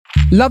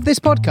Love this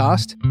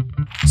podcast?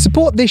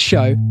 Support this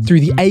show through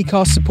the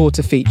Acast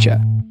supporter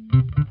feature.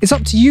 It's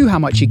up to you how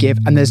much you give,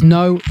 and there's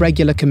no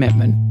regular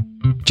commitment.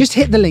 Just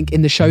hit the link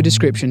in the show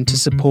description to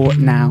support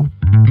now.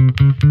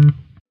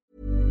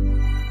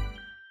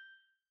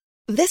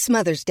 This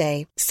Mother's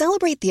Day,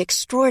 celebrate the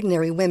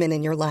extraordinary women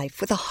in your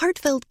life with a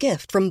heartfelt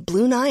gift from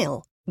Blue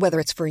Nile. Whether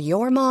it's for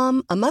your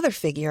mom, a mother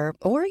figure,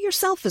 or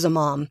yourself as a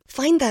mom,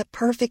 find that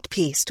perfect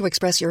piece to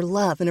express your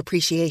love and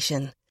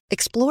appreciation.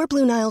 Explore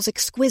Blue Nile's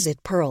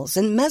exquisite pearls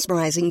and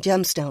mesmerizing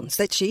gemstones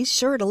that she's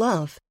sure to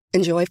love.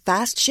 Enjoy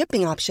fast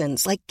shipping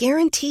options like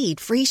guaranteed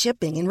free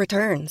shipping and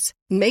returns.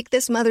 Make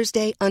this Mother's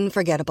Day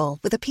unforgettable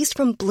with a piece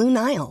from Blue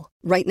Nile.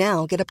 Right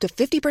now, get up to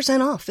 50%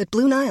 off at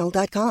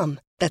BlueNile.com.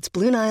 That's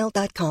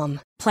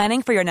BlueNile.com.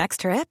 Planning for your next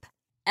trip?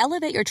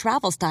 Elevate your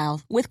travel style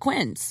with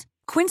Quince.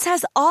 Quince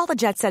has all the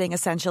jet-setting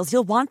essentials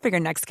you'll want for your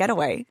next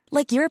getaway,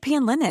 like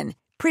European linen,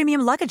 premium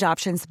luggage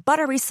options,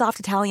 buttery soft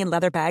Italian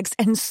leather bags,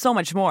 and so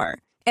much more.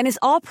 And is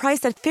all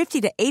priced at 50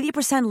 to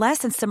 80% less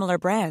than similar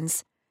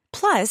brands.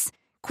 Plus,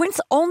 Quince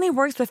only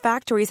works with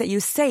factories that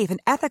use safe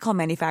and ethical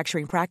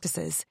manufacturing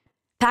practices.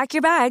 Pack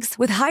your bags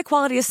with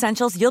high-quality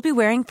essentials you'll be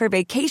wearing for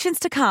vacations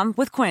to come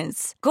with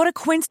Quince. Go to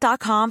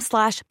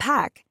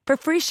quince.com/pack for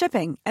free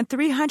shipping and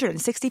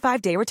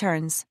 365-day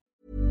returns.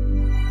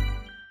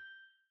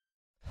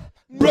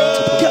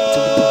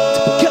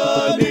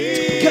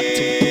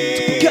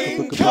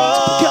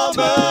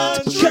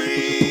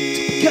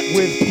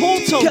 With Paul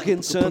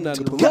Tomkinson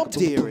and Rob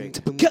Deering.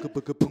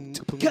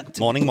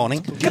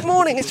 Morning. Good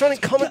morning, it's running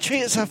commentary.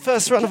 It's our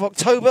first run of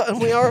October,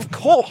 and we are, of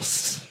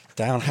course,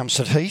 Down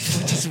Hampstead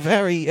Heath. just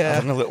very...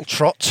 Having a little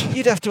trot.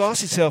 You'd have to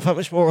ask yourself how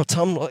much more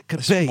autumnal it could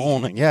This be.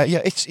 morning. Yeah.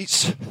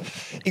 It's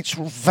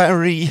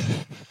very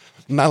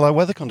mellow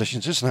weather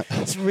conditions, isn't it?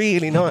 It's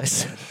really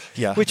nice.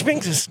 Yeah. Which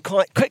brings us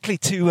quite quickly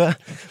to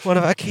one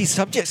of our key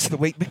subjects of the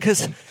week,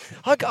 because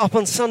I got up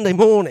on Sunday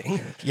morning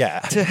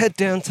to head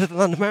down to the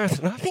London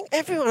Marathon. I think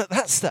everyone at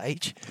that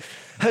stage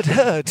had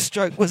heard,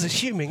 was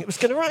assuming it was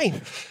going to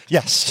rain.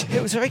 Yes.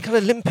 It was very kind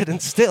of limpid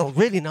and still,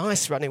 really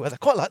nice running weather,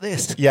 quite like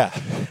this. Yeah.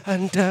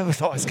 And we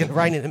thought it was going to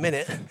rain in a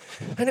minute.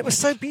 And it was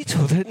so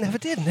beautiful that it never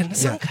did, and then the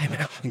sun came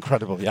out.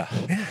 Incredible, yeah.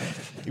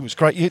 It was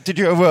great. Did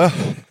you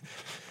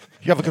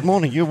have a good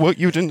morning? You were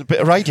doing a bit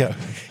of radio.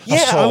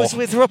 Yeah, I was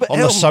with Robert on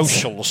Helms the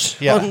socials.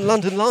 Yeah. on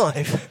London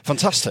Live.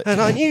 Fantastic.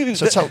 And I knew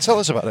So tell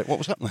us about it. What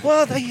was happening?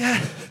 Well,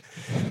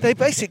 they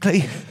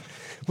basically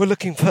were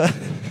looking for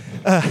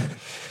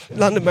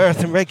London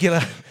Marathon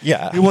regular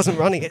who wasn't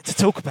running it to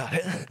talk about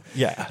it.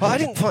 Yeah. But I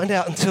didn't find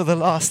out until the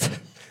last,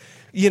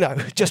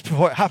 just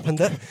before it happened,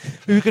 that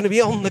we were going to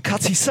be on the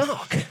Cutty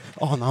Sark.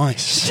 Oh,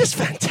 nice. It's just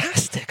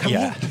fantastic. I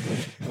mean,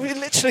 we're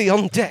literally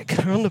on deck.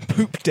 We're on the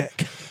poop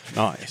deck.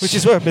 Nice. Which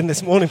is where I've been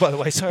this morning, by the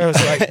way. Sorry I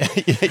was late.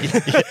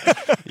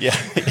 Yeah.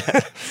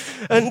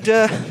 And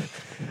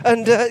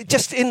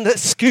just in the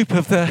scoop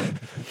of the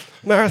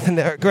marathon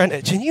there at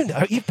Greenwich, and you've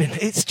been.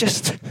 It's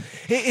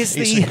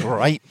a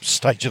great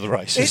stage of the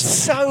race. It's isn't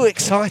it? so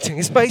exciting.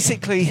 It's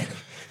basically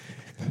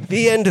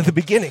the end of the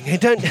beginning. I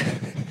don't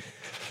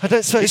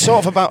suppose It's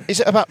sort of about.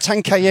 Is it about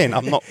 10k in?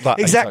 I'm not that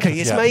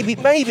exactly. excited.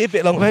 It's maybe a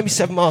bit longer, maybe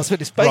 7 miles,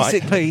 but it's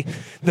basically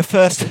the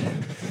first.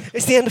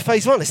 It's the end of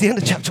phase 1. It's the end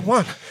of chapter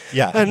 1.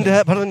 Yeah. And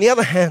but on the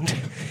other hand,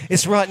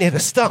 it's right near the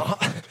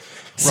start.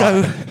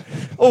 So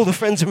all the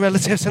friends and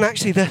relatives, and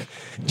actually the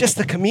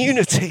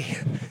community,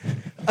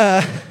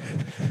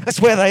 that's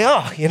where they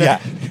are.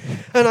 Yeah.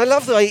 And I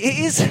love the way it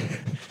is.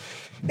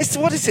 It's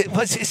what is it?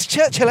 Well, it's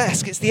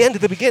Churchill-esque. It's the end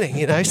of the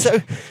beginning.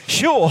 So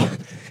sure,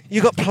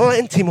 you've got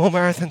plenty more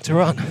marathon to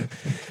run,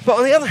 but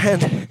on the other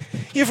hand,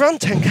 you've run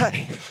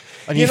 10k.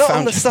 And you're not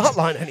on the start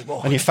line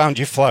anymore. And you found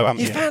your flow, haven't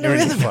you? You found You're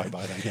a in your rhythm. flow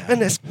by then, yeah.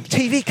 And there's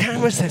TV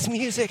cameras, there's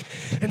music,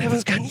 and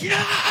everyone's going,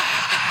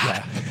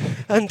 yeah!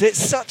 And it's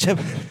such a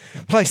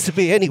place to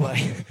be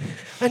anyway.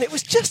 And it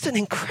was just an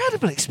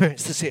incredible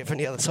experience to see it from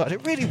the other side.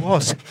 It really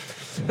was.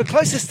 The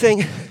closest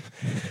thing...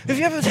 Have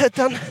you ever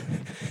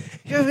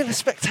been a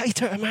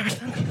spectator at a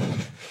marathon?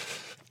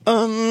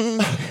 I'm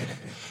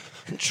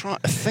trying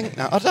to think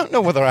now. I don't know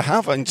whether I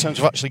have in terms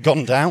of actually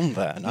gone down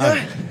there.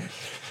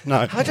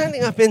 No. I don't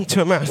think I've been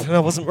to a marathon I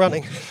wasn't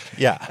running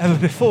ever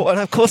before. And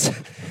of course,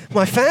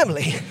 my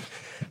family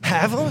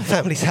have, all my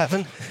families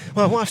haven't.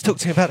 My wife's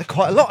talked to me about it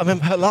quite a lot. I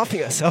remember her laughing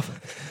at herself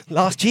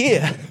last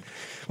year,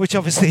 which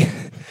obviously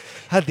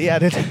had the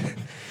added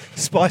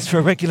spice for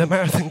a regular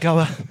marathon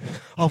goer.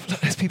 Oh, look,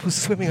 there's people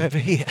swimming over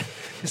here.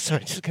 Just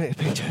looking at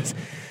the pictures.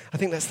 I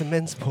think that's the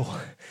men's pool.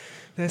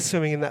 They're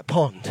swimming in that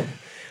pond.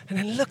 And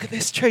then look at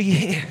this tree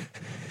here.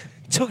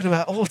 Talking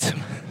about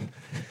autumn.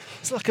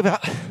 It's like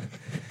about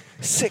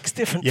 6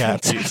 different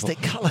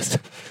fantastic colours.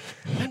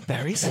 And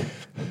berries.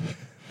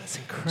 That's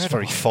incredible. It's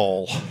very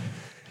fall.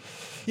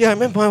 Yeah, I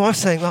remember my wife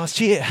saying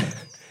last year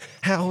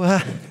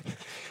how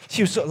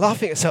she was sort of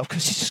laughing at herself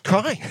because she's just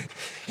crying.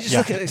 She's just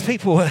looking at these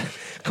people.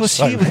 Of course,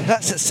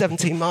 that's at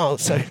 17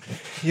 miles, so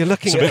you're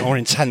looking at... It's a bit more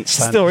intense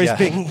then. Stories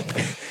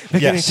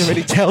beginning to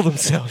really tell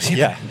themselves. You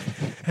know?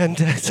 And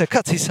so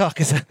Cutty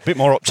Sark is a bit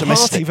more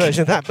optimistic party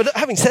version of that. But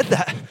having said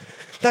that,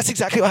 that's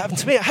exactly what happened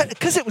to me.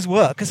 Because it was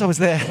work, because I was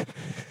there,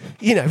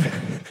 you know,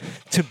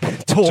 to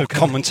talk. To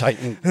commentate.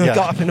 And I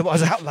got up I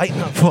was out late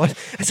night before.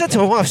 I said to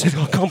my wife, I said,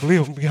 I can't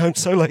believe I'm home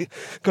so late.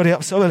 Got it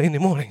up so early in the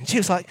morning. And she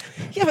was like,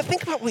 yeah, but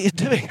think about what you're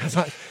doing. I was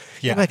like,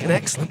 you make an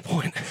excellent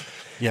point.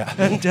 Yeah.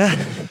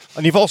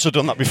 And you've also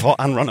done that before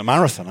and run a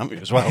marathon, haven't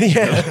you, as well?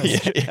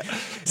 Yeah.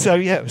 So,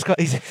 yeah, it was quite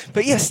easy.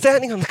 But, yeah,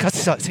 standing on the cutting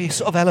site, so you're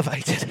sort of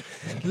elevated,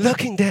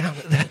 looking down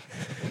at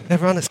the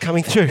runners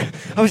coming through.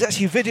 I was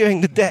actually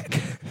videoing the deck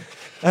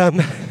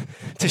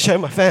to show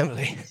my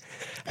family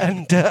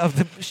and of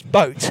the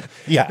boat.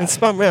 Yeah. And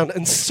spun round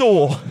and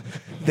saw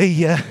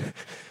the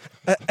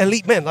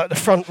elite men, like the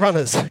front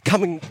runners,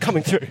 coming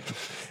through.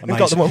 Amazing. And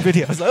got them on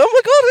video. I was like, oh,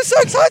 my God, it's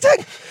so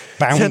exciting.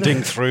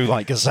 Bounding through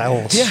like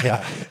gazelles.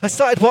 Yeah. I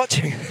started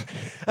watching,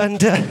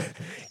 and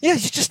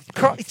it's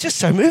just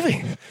so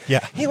moving.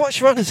 Yeah. You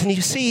watch runners, and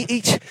you see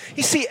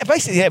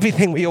basically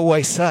everything we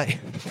always say.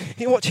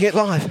 You're watching it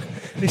live.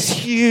 This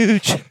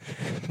huge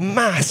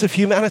mass of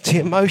humanity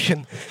in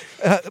motion,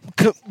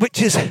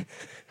 which is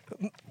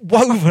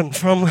woven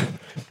from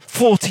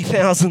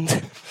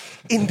 40,000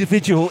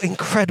 individual,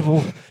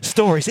 incredible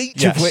stories,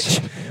 each of which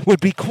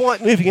would be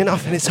quite moving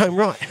enough in its own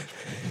right.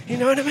 You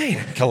know what I mean?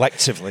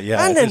 Collectively,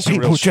 yeah. And then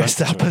people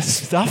dressed up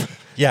as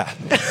stuff. Yeah.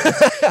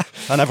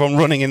 And everyone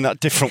running in that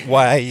different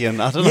way,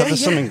 and I don't know,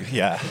 there's something,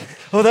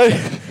 Although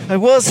I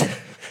was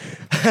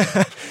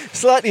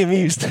slightly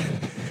amused.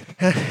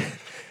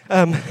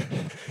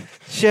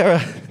 Share a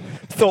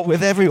thought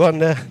with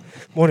everyone,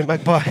 Morning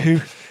Magpie,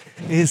 who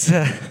is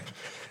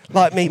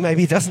like me,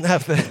 maybe doesn't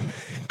have the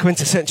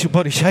quintessential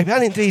body shape,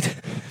 and indeed,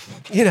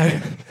 you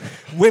know,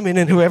 women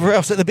and whoever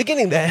else at the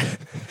beginning there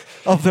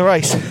of the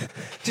race,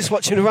 just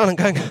watching the run and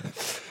going,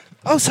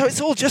 oh, so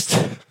it's all just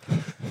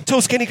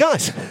tall, skinny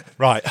guys.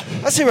 Right.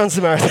 That's who runs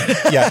the marathon.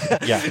 Yeah.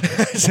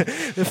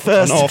 The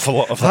first an awful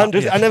lot of that.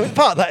 100, and then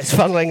part of that is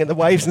funneling and the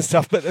waves and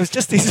stuff, but there was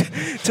just these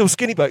tall,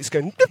 skinny boats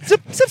going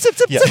zip, zip, zip,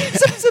 zip, zip, zip,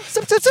 zip,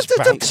 zip, zip, zip, zip,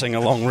 bouncing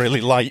along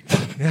really light.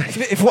 Yeah,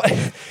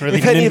 Really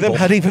if any of them nimble.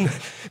 had even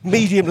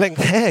medium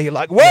length hair, you're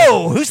like,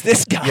 whoa, who's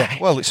this guy? Yeah.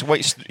 Well, it's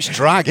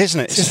drag, isn't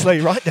it? It's just slow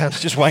you right down.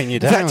 It's just weighing you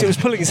down. In fact, it was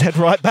pulling his head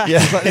right back. Yeah.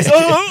 It was like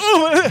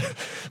this,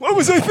 what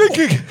was I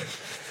thinking?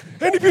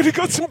 Anybody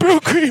got some Brill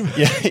cream?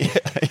 Yeah.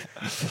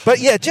 But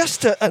yeah,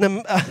 just a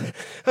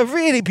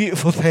really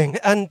beautiful thing.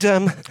 And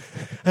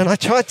I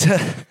tried to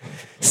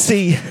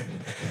see, I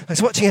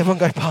was watching everyone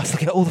go past,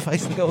 looking at all the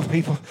faces, looking at all the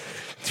people,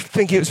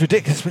 thinking it was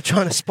ridiculous, but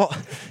trying to spot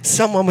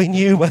someone we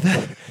knew,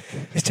 whether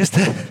it's just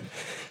a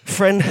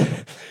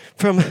friend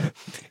from,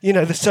 you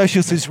know, the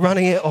socials who's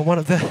running it, or one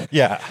of the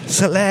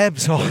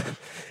celebs, or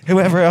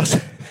whoever else.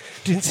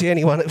 Didn't see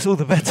anyone. It was all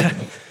the better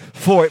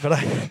for it, but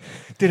I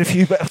did a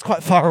few, but I was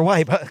quite far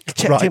away, but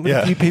checked in with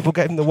a few people,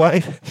 gave them the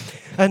wave,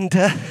 and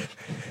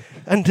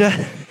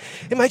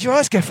it made your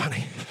eyes go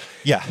funny.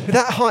 Yeah. With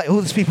that height, all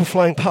these people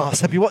flying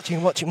past, I'd be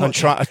watching. And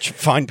try to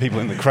find people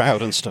in the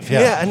crowd and stuff,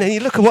 Yeah, and then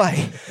you look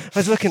away. I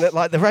was looking at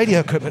like the radio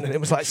equipment, and it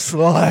was like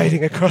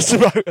sliding across the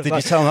road. Did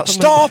you tell them that?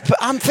 Stop!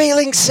 I'm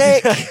feeling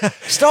sick!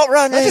 Stop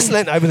running! I just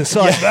leant over the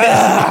side.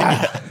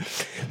 Yeah.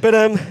 But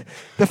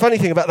the funny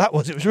thing about that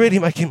was it was really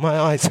making my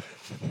eyes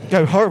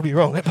go horribly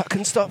wrong, but I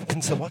couldn't stop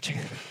watching.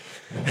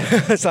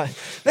 It's like,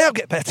 they'll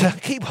get better,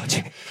 keep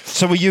watching.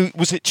 So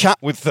was it chat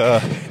with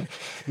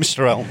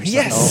Mr. Elms?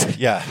 Yes. Then,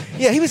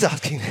 yeah, he was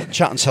asking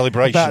chat and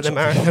celebration about the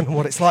marathon and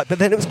what it's like, but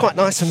then it was quite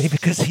nice for me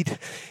because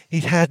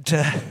he'd had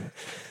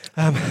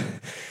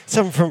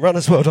someone from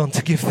Runner's World on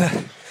to give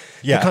the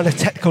kind of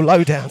technical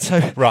lowdown, so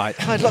I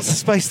had lots of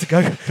space to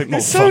go.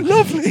 It's so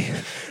lovely.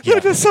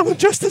 Look, there's someone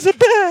dressed as a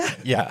bear.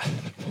 Yeah,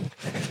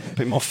 a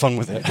bit more fun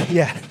with it.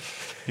 Yeah.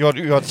 You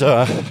had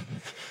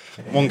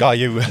one guy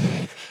who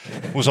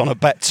was on a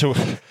bet to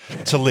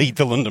lead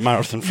the London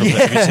Marathon from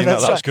there. Have you seen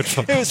that? That was good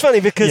fun. It was funny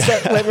because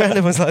went round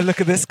and was like, look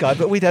at this guy,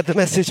 but we'd had the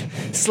message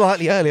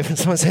slightly earlier from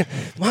someone saying,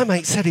 my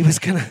mate said he was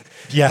going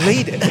to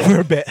lead it for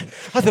a bit.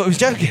 I thought he was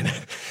joking.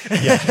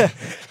 Yeah.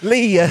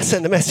 Lee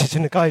sent a message,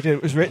 and the guy who did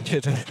it was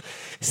Richard, and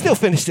still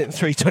finished it in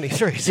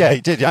 3:23. So. Yeah,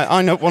 he did.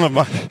 I know one of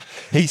my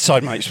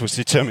side mates was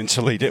determined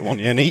to lead it one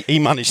year, and he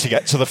managed to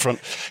get to the front.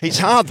 It's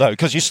hard though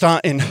because you're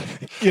starting.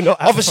 You're not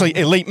obviously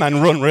elite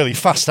men run really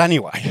fast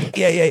anyway.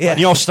 Yeah. And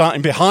you're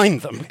starting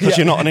behind them because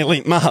you're not an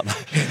elite man,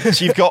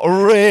 so you've got to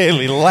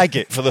really leg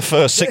it for the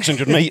first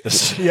 600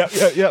 metres. Yep.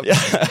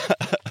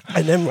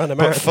 And then run a marathon.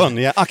 But fun,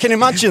 yeah. I can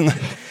imagine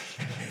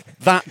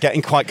that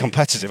getting quite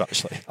competitive,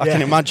 actually. I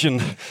can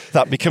imagine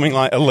that becoming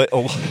like a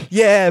little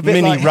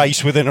mini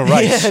race within a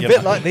race. Yeah, a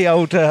bit like the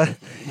old,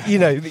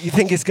 you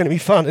think it's going to be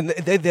fun, and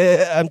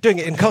they're doing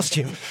it in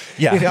costume.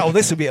 Yeah. You think, oh,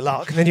 this will be a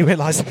lark, and then you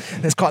realise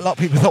there's quite a lot of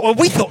people who thought, well,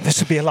 we thought this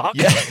would be a lark,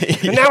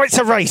 and now it's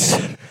a race.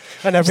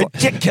 And a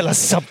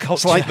ridiculous subculture.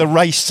 It's like the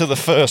race to the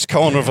first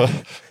corner of a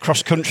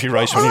cross-country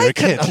race when you were a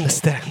kid. I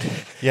understand.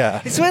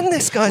 Yeah. It's when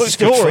this guy's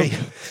story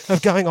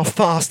of going off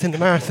fast in the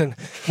marathon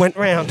went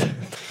round,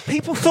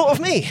 people thought of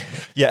me.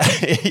 Yeah.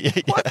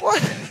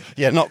 What?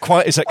 Yeah, not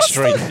quite as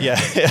extreme.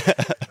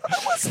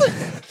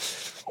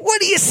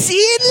 What are you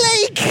seeing,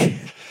 like?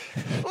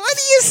 what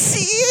are you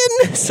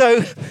seeing?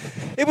 So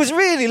it was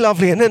really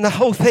lovely. And then the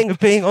whole thing of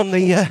being on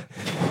the,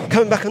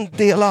 coming back on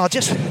DLR,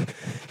 just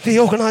the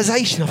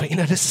organisation of it,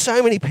 there's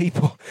so many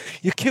people.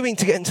 You're queuing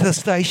to get into the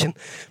station,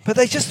 but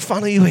they just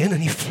funnel you in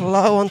and you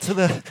flow onto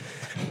the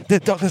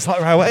Docklands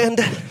Light Railway. And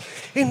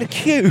in the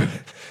queue,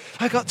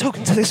 I got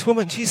talking to this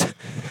woman. She's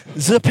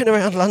zipping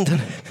around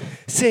London,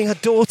 seeing her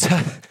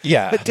daughter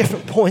at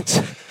different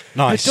points.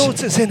 Nice. Her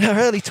daughter's in her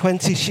early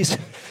 20s. She's,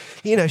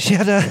 she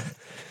had a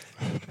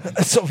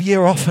sort of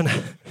year off and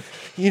a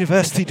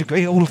university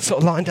degree all sort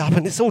of lined up,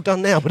 and it's all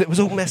done now, but it was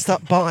all messed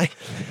up by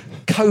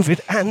COVID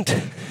and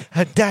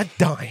her dad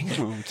dying.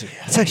 Oh dear.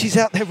 So she's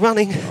out there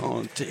running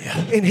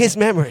in his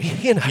memory,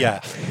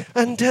 Yeah.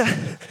 And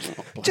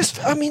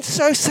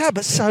so sad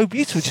but so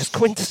beautiful, just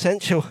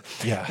quintessential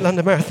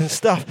London Marathon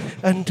stuff.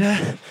 And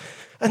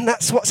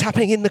that's what's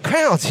happening in the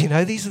crowds,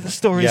 These are the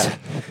stories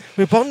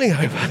we're bonding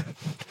over.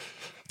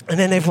 And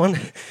then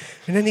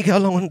you go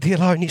along on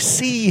DLR and you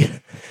see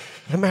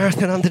the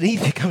marathon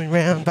underneath you coming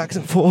round, backwards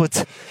and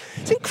forwards.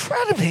 It's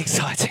incredibly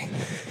exciting.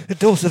 The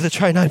doors of the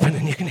train open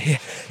and you can hear,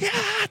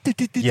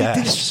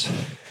 yes.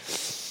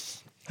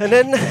 And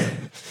then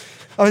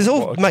I was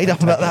all made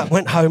up about that,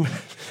 went home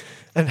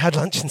and had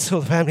lunch and saw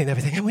the family and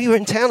everything. And we were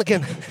in town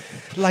again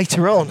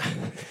later on,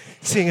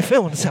 seeing a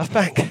film on the South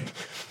Bank.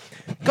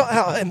 Got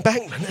out at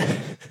Embankment.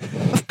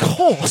 Of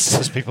course.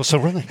 There's people still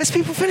running. There's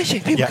people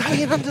finishing. People going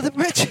in under the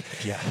bridge.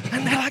 Yeah.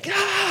 And they're like,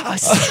 I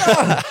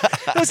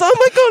was like, oh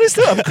my God, it's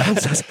still.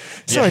 I'm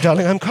sorry,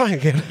 darling, I'm crying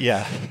again.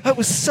 Yeah. That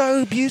was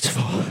so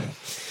beautiful.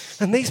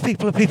 And these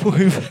people are people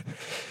who've,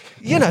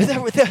 we're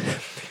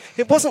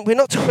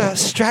not talking about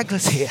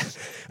stragglers here.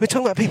 We're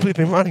talking about people who've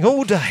been running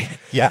all day.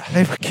 Yeah.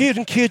 They've queued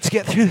to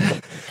get through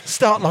the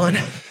start line.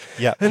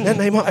 Yeah. And then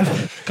they might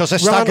have because they're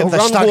staggered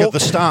the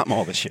start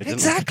more this year,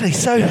 exactly.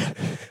 So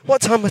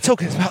what time we're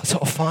talking is about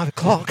sort of 5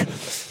 o'clock.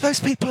 Those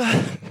people are,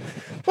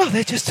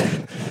 they're just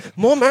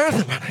more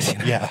marathon runners,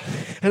 Yeah.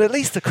 And at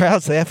least the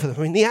crowd's there for them.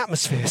 I mean, the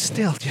atmosphere is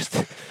still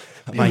just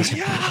amazing.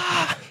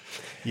 Yeah.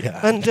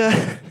 And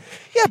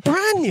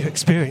brand new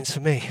experience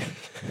for me.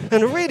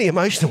 And a really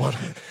emotional one.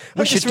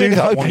 We should do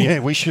that one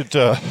year. We should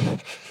do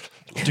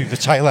the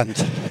tail end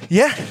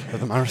of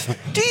the marathon.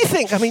 Do you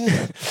think,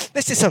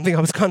 this is something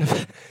I was kind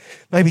of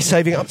maybe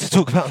saving up to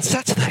talk about on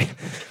Saturday,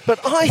 but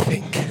I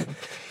think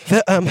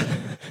that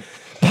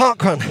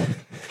Parkrun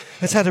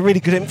has had a really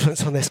good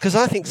influence on this, because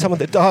I think some of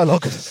the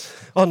dialogue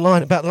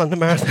online about the London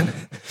Marathon,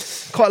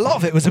 quite a lot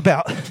of it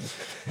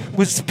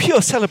was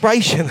pure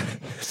celebration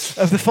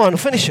of the final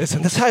finishers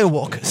and the tail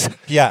walkers.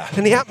 Yeah.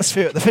 And the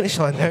atmosphere at the finish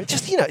line there, it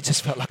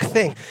just felt like a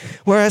thing.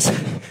 Whereas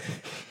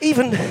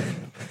even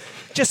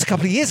just a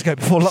couple of years ago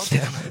before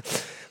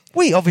lockdown,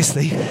 we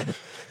obviously,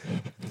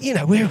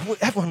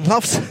 everyone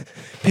loves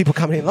people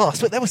coming in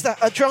last, but there was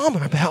a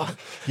drama about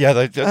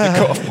the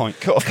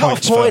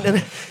cut-off point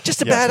and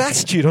just a bad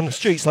attitude on the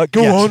streets, like,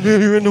 go on,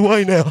 you're in the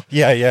way now.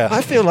 Yeah.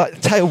 I feel like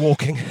tail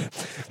walking,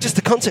 just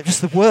the concept,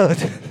 just the word,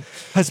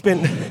 has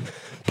been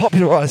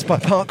popularised by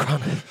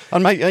Parkrun.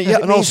 And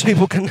and also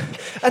people can,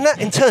 and that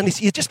in turn is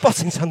you're just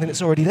spotting something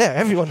that's already there.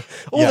 Everyone,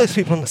 all those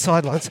people on the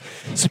sidelines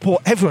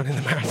support everyone in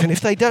the marathon.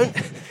 If they don't,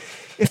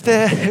 if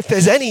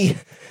there's any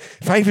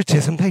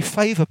favouritism, they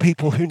favour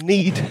people who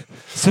need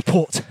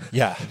support.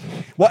 Yeah.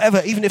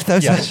 Whatever, even if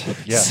those are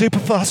super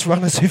fast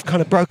runners who've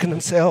kind of broken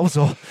themselves,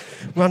 or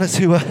runners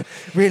who are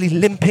really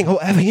limping or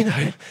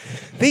whatever,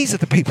 these are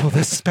the people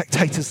the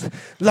spectators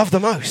love the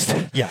most.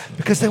 Yeah.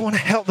 Because they want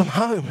to help them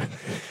home.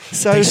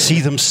 So they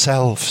see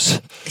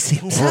themselves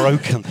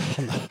broken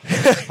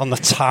on the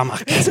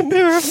tarmac. It's a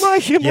mirror of my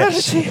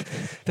humanity.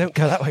 Yes. Don't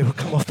go that way, we'll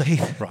come off the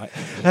heath. Right.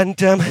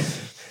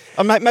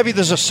 And maybe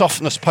there's a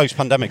softness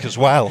post-pandemic as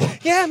well.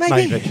 Yeah,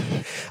 maybe.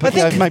 But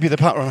I think maybe the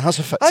Parkrun has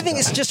affected I think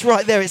it's just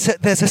right there.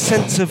 There's a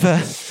sense of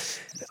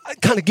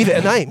kind of give it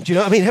a name. Do you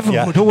know what I mean?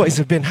 Everyone would always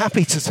have been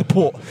happy to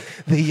support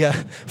the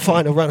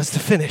final runners to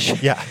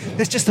finish. Yeah.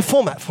 There's just a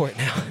format for it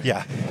now.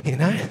 Yeah.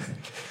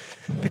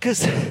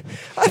 Because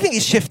I think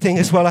it's shifting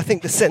as well. I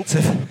think the sense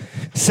of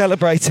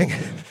celebrating,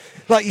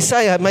 like you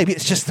say, maybe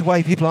it's just the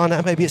way people are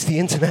now. Maybe it's the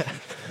internet.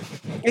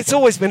 It's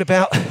always been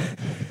about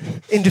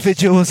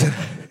individuals and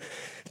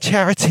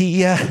charity,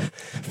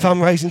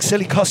 fundraising,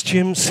 silly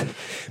costumes,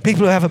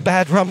 people who have a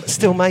bad run but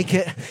still make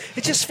it.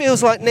 It just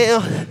feels like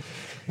now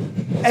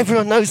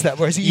everyone knows that,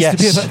 whereas it used to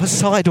be a bit of a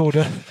side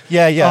order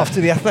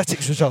after the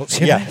athletics results.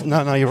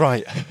 No, you're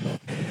right.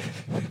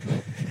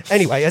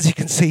 Anyway, as you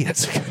can see,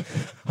 it's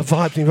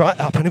vibed me right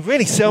up. And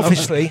really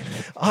selfishly,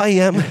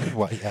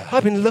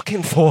 I've been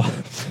looking for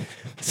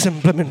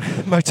some blooming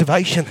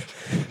motivation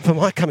for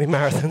my coming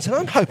marathons, and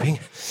I'm hoping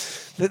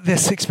that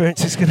this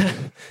experience is going to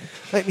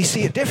make me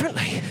see it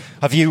differently.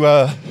 Have you?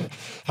 How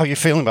are you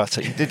feeling about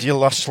it? You did your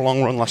last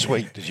long run last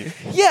week, did you?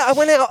 Yeah, I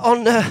went out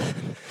on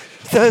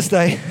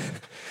Thursday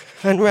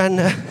and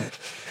ran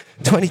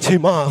 22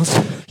 miles.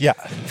 Yeah.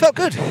 Felt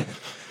good.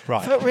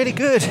 Right. Felt really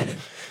good.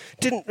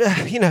 Didn't,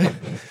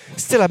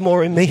 still had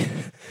more in me.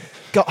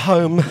 Got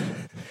home,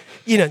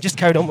 just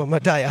carried on with my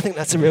day. I think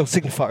that's a real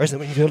signifier, isn't it,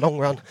 when you do a long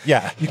run?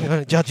 Yeah. You can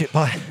kind of judge it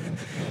by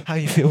how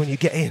you feel when you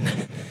get in,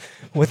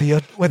 whether you're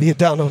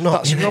done or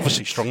not. That's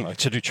obviously strong though,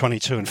 to do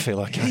 22 and feel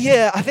like.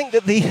 Yeah, I think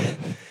that the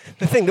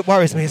thing that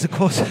worries me is, of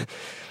course,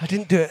 I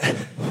didn't do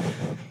it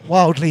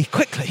wildly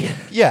quickly.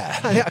 Yeah,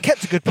 I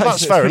kept a good pace.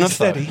 That's fair enough.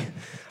 Steady. Though.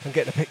 I'm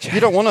getting a picture.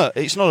 You don't want to.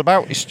 It's not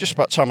about. It's just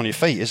about time on your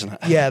feet, isn't it?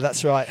 Yeah,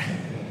 that's right.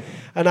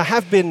 And I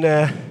have been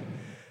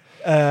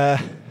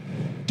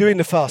doing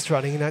the fast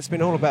running. It's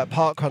been all about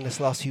parkrun this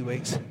last few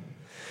weeks.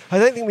 I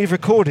don't think we've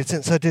recorded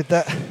since I did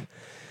that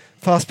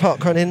fast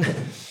parkrun in.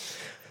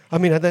 I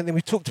mean, I don't think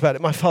we talked about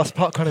it. My fast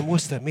parkrun in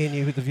Worcester. Me and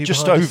you with the view.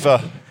 Just behind over.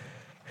 us.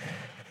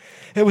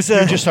 It was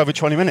just over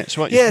 20 minutes,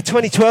 weren't you? Yeah,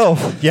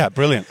 2012. Yeah,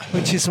 brilliant.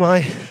 Which is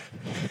my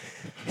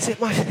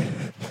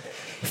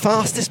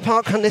fastest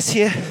parkrun this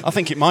year? I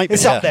think it might be.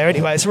 It's up there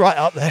anyway. It's right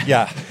up there.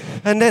 Yeah.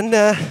 And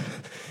then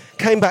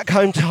came back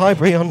home to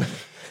Highbury on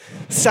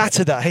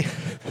Saturday.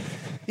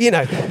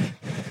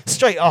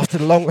 Straight after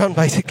the long run,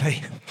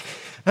 basically.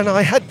 And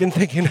I had been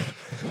thinking,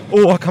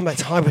 I'll come back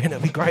to Highbury and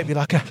it'll be great. It'll be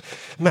like a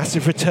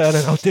massive return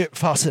and I'll do it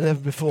faster than ever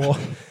before.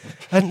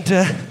 And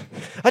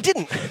I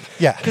didn't.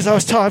 Yeah. Because I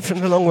was tired from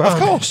the long run. Of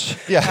course.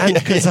 Yeah. And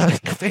because I was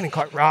feeling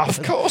quite rough.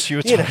 Of course you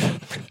were tired.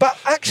 But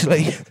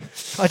actually,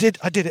 I did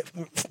it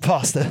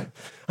faster.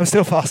 I'm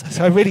still faster.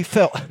 So I really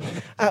felt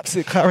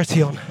absolute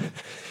clarity on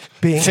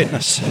being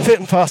fit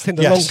and fast in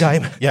the long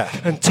game. Yeah.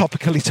 And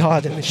topically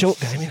tired in the short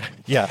game.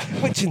 Yeah.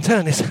 Which in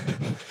turn is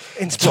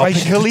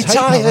inspiration. Topically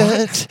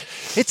tired.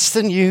 It's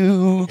the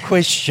new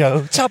quiz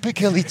show.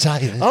 Topically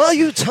tired. Are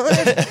you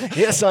tired?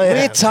 Yes, I am.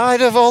 We're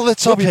tired of all the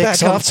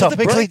topics on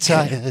Topically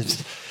Tired.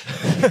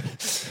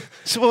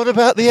 So what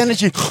about the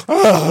energy?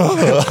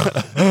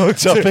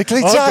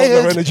 Topically tired. I've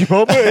got no energy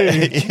problem.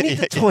 You need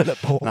the toilet,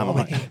 Paul. No,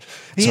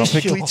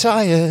 topically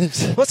tired.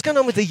 What's going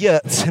on with the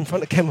yurts in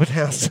front of Kenwood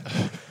House?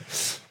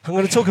 I'm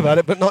going to talk about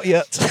it, but not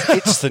yet.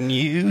 It's the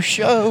new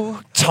show,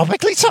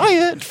 Topically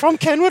Tired, from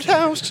Kenwood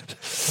House.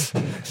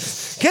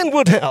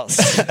 Kenwood House.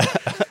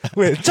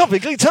 We're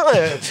topically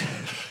tired.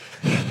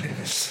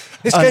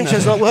 This game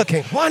show's not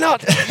working. Why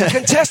not? The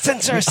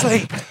contestants are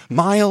asleep.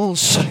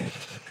 Miles,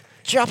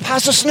 Jupp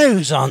has a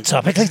snooze on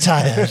Topically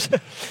Tired.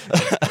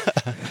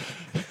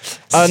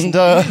 And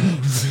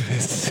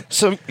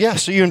so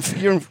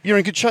you're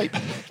in good shape.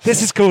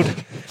 This is called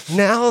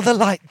Now the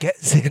Light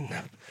Gets In.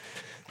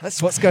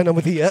 That's what's going on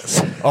with the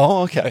yurts.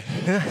 Oh, okay.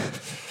 Yeah.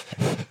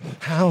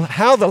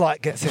 How the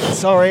light gets in.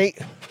 Sorry.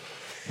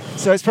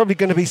 So it's probably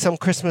going to be some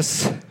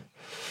Christmas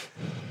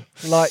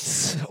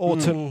lights,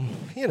 autumn,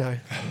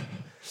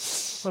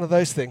 one of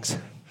those things.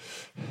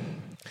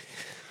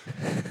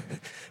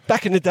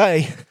 Back in the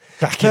day,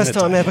 first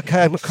time I ever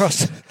came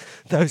across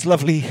those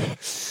lovely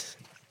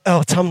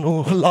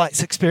autumnal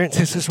lights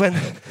experiences was when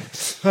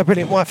my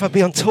brilliant wife would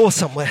be on tour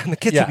somewhere and the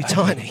kids would be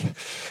tiny.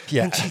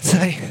 Yeah. And she'd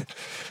say,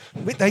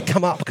 they'd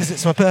come up because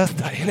it's my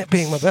birthday, and it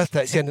being my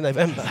birthday, it's the end of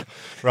November.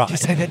 Right. She'd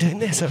say, they're doing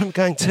this. I'm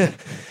going to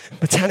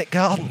Botanic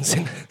Gardens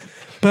in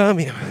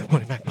Birmingham,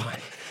 Morning Magpie.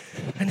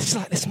 And it's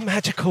like this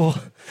magical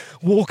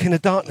walk in the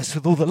darkness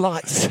with all the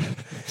lights.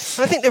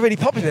 I think they're really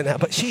popular now,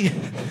 but she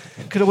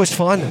could always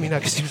find them,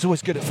 because she was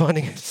always good at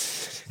finding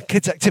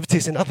kids'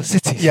 activities in other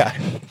cities. Yeah.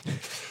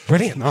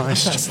 Brilliant.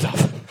 Nice. That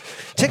stuff.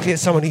 Particularly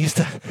as someone who used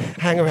to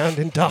hang around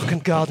in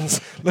darkened gardens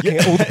looking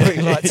at all the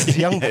pretty lights as a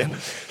young man.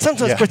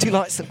 Sometimes pretty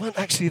lights that weren't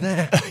actually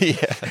there.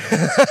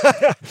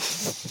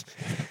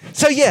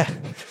 So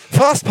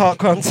fast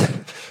park runs.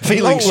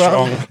 Feeling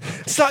strong.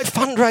 Started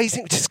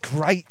fundraising, which is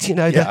great.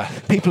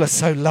 The people are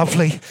so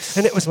lovely.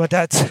 And it was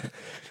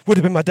would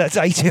have been my dad's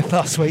 80th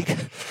last week.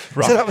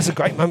 Right. So that was a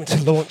great moment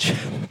to launch.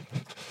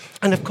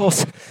 And of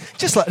course,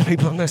 just like the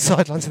people on those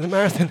sidelines in the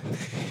marathon,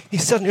 you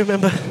suddenly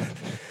remember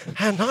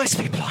how nice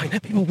people are.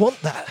 People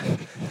want that.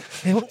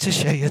 They want to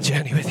share your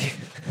journey with you.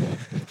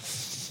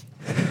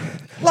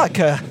 Like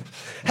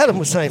Helen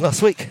was saying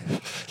last week.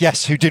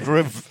 Yes, who did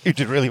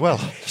really well.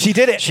 She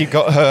did it. She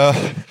got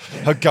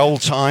her goal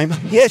time.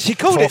 Yeah, she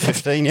called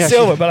 4:15, it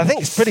silver, but I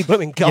think it's pretty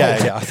blooming gold.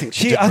 Yeah, I think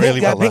she did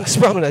really well. Being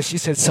sprung on her, she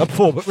said sub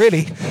 4, but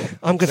really,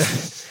 I'm going to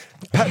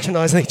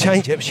patronisingly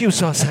change it. But she was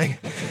sort of saying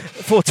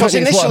 4:20. Because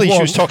initially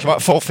she was talking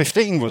about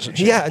 4:15, wasn't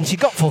she? Yeah, and she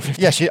got 4:15.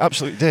 Yeah, she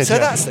absolutely did. So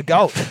that's the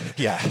gold.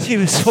 Yeah. She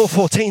was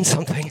 4:14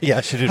 something.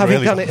 Yeah, she did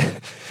having really done well.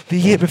 it the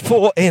year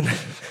before in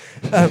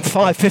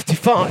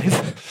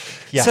 5:55.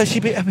 Yeah. So she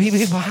beat a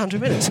PB by 100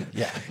 minutes.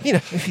 Yeah.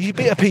 If you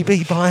beat a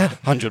PB by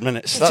 100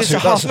 minutes, that's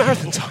just a half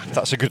marathon time.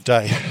 That's a good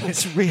day.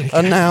 It's really good.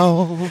 And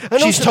now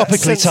she's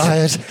topically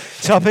tired.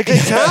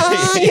 Topically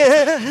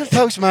tired.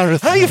 Post-marathon.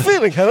 How are you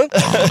feeling, Helen?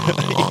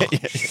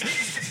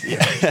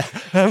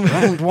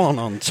 Round one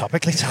on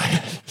topically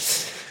tired.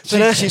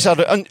 She's had,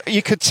 and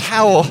you could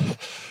tell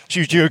she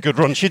was due a good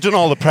run. She'd done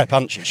all the prep,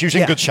 hadn't she? She was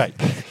in good shape.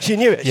 She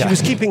knew it. Yeah. She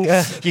was keeping.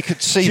 You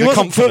could see the confidence. She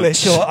wasn't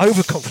foolish or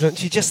overconfident.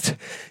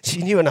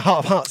 She knew in her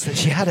heart of hearts that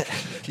she had it.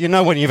 You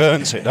know when you've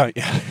earned it, don't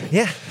you?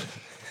 Yeah.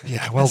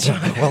 Yeah. Well done.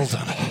 Right. Well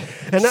done.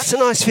 And that's a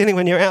nice feeling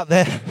when you're out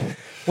there.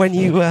 When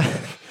you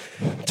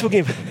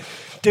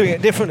doing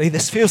it differently.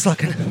 This feels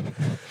like an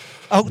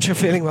ultra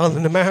feeling rather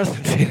than a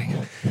marathon feeling.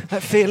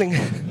 That feeling,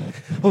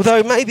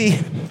 although maybe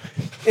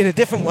in a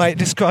different way, it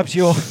describes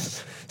your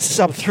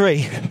sub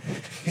 3.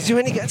 Because you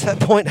only get to that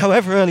point,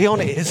 however early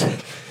on it is,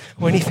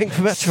 when you think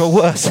for better or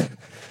worse,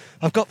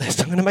 I've got this,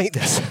 I'm going to make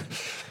this.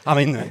 I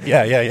mean,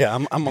 yeah.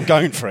 I'm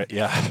going for it,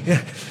 yeah.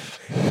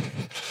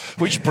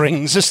 Which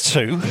brings us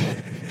to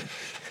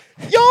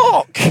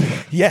York.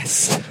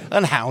 Yes.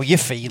 And how are you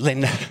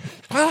feeling?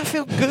 Well, I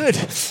feel good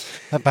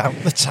about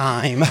the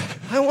time.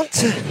 I want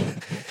to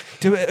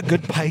do it at a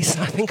good pace.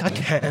 I think I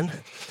can.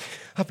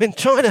 I've been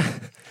trying to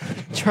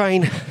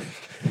train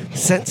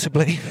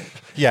sensibly.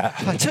 Yeah.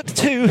 I took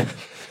 2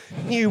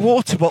 new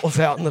water bottles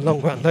out in the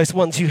long run. Those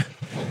ones you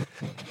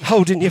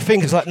hold in your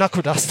fingers like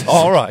knuckle dusters.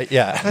 All right,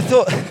 yeah. I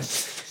thought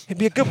it'd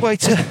be a good way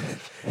to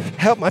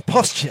help my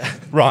posture.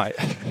 Right.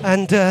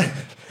 And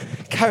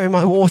carry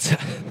my water.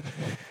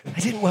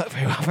 They didn't work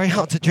very well. Very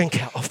hard to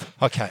drink out of.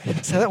 Okay.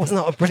 So that was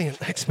not a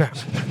brilliant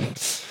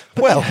experiment.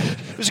 But well,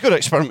 it was a good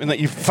experiment that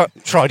you've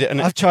tried it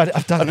and I've tried it.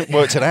 I've done and it. And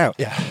worked it out.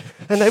 Yeah.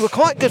 And they were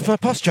quite good for my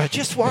posture. I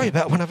just worry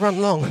about when I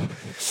run long,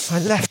 my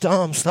left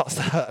arm starts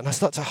to hurt and I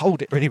start to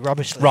hold it really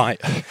rubbishly.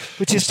 Right.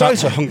 Which is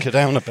starts to hunker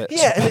down a bit.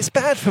 Yeah, and it's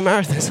bad for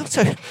marathon. It's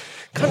also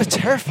kind of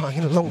terrifying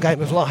in a long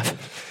game of life.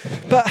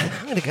 But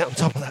I'm going to get on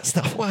top of that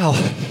stuff. Well,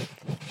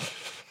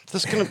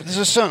 there's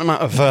a certain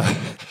amount of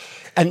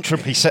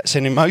entropy sets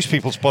in most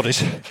people's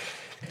bodies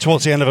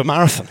towards the end of a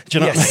marathon. Do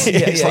you know what I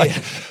mean? It's like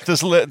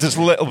there's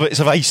little bits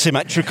of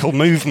asymmetrical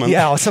movement.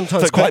 Yeah, or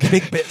sometimes quite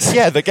big bits.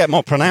 Yeah, that get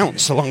more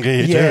pronounced the longer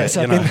you do it.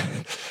 So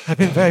I've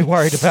been very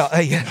worried about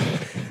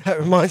that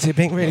reminds me of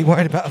being really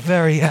worried about a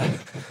very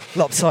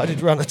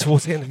lopsided runner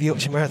towards the end of the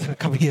Yorkshire Marathon a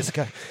couple of years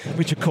ago,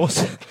 which of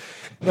course,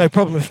 no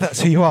problem if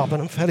that's who you are, but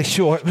I'm fairly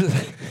sure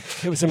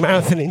it was a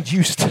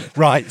marathon-induced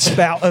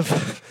bout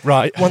of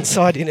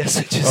one-sidedness.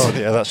 Which is,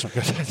 that's not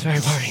good. That's very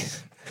worrying.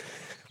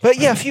 But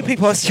yeah, a few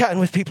people, I was chatting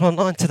with people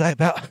online today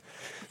about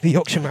the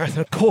Yorkshire Marathon.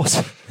 Of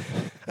course,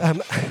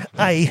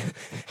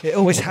 it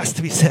always has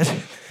to be said,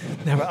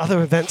 there are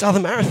other events, other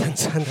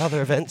marathons and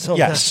other events on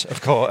yes,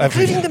 of course.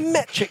 Including the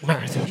metric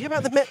marathon. Do you hear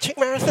about the metric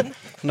marathon?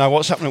 No,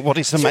 what's happening? What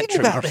is the metric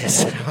about marathon?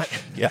 This,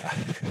 right? Yeah.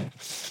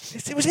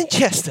 It was in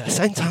Chester,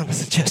 same time as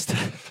the Chester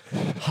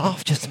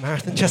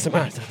Marathon,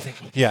 I think.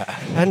 Yeah.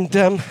 And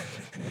the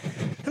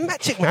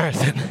metric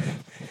marathon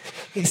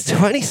is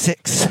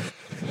 26.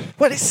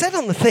 Well, it said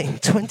on the thing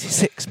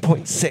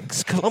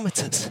 26.6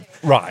 kilometres.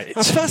 Right.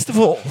 Now, first of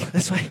all,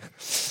 this way.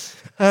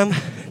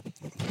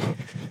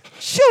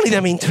 Surely they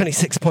mean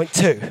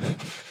 26.2.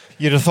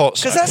 You'd have thought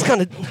so. Because that's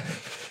kind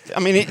of. I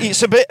mean,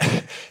 it's a bit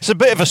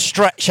of a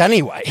stretch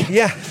anyway.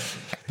 Yeah.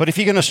 But if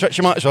you're going to stretch,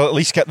 you might as well at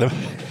least get the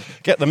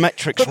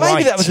metrics right. But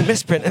maybe that was a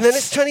misprint. And then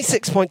it's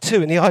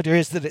 26.2, and the idea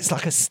is that it's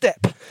like a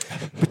step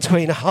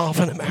between a half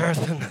and a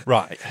marathon.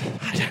 Right.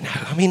 I don't know.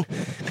 I mean,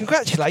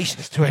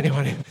 congratulations to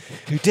anyone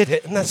who did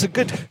it, and that's a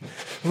good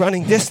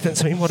running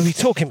distance. I mean, what are we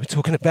talking? We're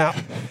talking about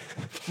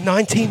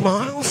 19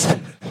 miles?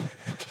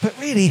 But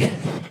really,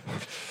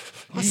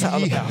 what's that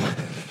all about?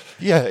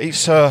 Yeah,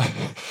 it's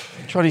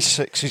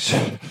 26 is...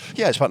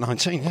 Yeah, it's about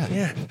 19,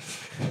 Yeah.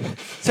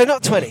 So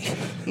not 20?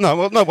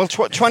 No,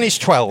 20 is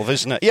 12,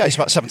 isn't it? Yeah, it's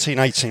about 17,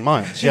 18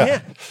 miles,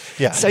 yeah.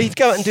 So you'd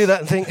go out and do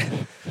that and think,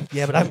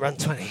 yeah, but I haven't run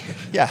 20.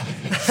 Yeah.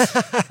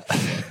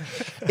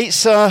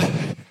 It's, I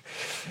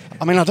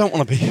mean, I don't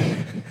want to be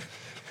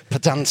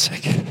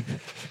pedantic.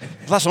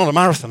 That's not a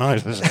marathon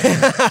either, is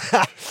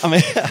it? I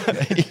mean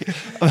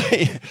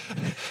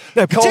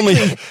no, call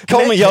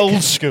me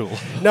old school.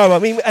 No, I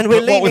mean, and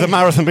we're leaning... What with a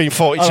marathon being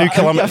 42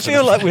 kilometres? I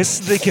feel like we're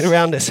sneaking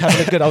around this, having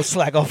a good old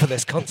slag off of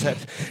this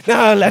concept.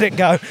 No, let it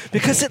go.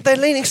 Because they're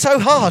leaning so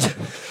hard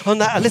on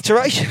that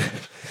alliteration.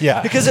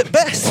 Yeah. Because at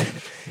best,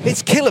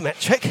 it's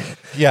kilometric.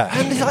 Yeah.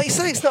 And like you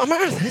say, it's not a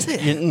marathon, is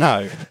it?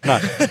 No.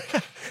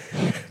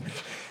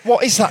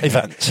 What is that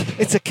event?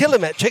 It's a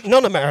kilometric,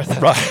 not a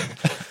marathon. Right.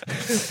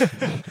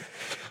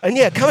 And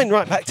yeah, coming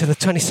right back to the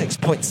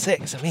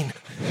 26.6, I mean,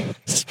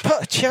 just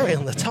put a cherry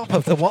on the top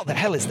of the what the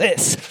hell is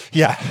this?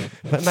 Yeah.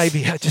 But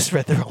maybe I just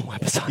read the wrong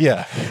website.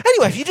 Yeah.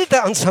 Anyway, if you did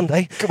that on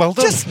Sunday, well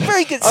done. Just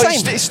very good.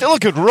 It's still a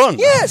good run.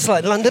 Yeah, it's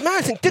like the London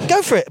Marathon.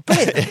 Go for it.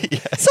 Brilliant. Yeah.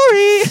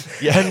 Sorry.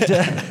 Yeah. And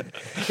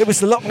it was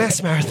the Loch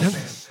Ness Marathon.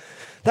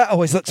 That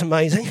always looks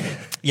amazing.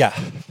 Yeah.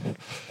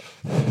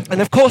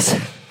 And of course,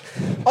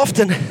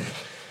 often,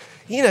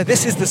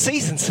 this is the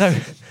season, so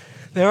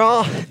there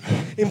are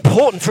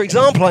important, for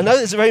example, I know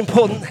there's a very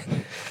important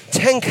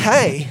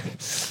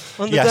 10K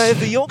on the day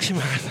of the Yorkshire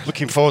Marathon.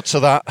 Looking forward to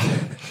that.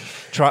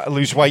 Try to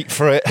lose weight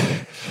for it.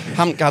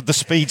 Haven't had the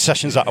speed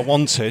sessions that I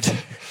wanted.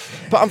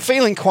 But I'm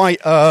feeling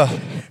quite... I'm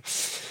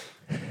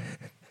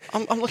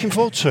looking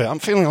forward to it. I'm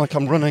feeling like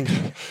I'm running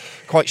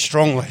quite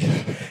strongly.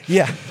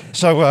 Yeah.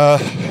 So,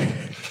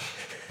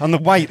 and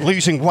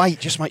losing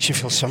weight just makes you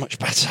feel so much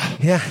better.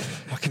 Yeah.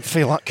 I can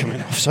feel that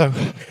coming off, so...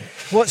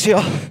 What's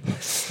your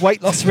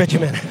weight loss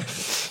regimen?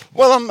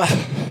 Well,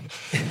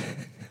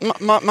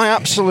 my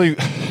absolute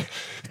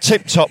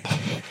tip-top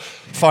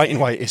fighting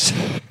weight is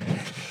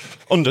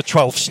under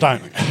 12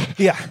 stone.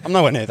 Yeah. I'm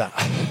nowhere near that.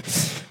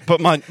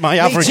 But my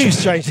average... Me too,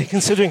 strangely,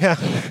 considering how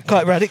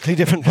quite radically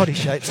different body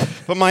shapes.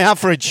 But my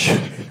average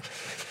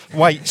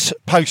weight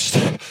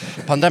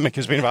post-pandemic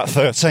has been about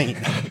 13.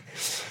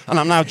 And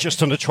I'm now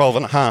just under 12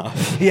 and a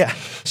half. Yeah.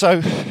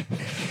 So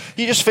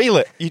you just feel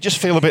it. You just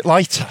feel a bit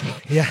lighter.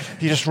 Yeah.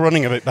 You're just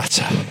running a bit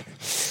better.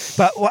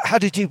 But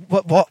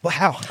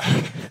how?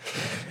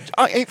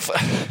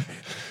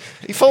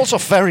 It falls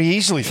off very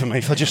easily for me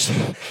if I just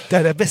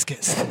Don't have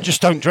biscuits.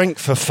 just don't drink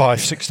for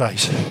 5-6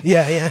 days.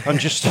 Yeah. And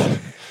just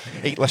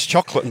eat less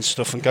chocolate and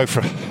stuff and go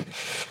for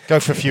a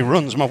few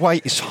runs. My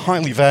weight is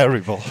highly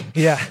variable.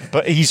 Yeah.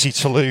 But easy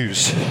to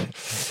lose.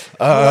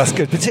 Well, that's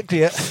good,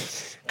 particularly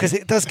because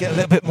it does get a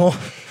little bit more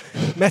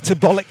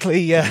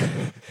metabolically,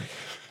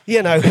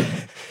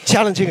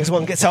 challenging as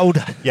one gets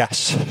older.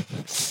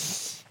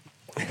 Yes.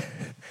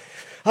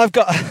 I'd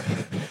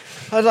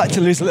like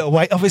to lose a little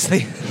weight,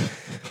 obviously.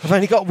 I've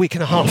only got a week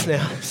and a half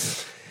now.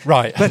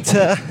 Right. But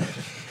I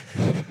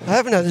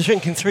haven't had a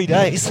drink in 3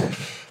 days.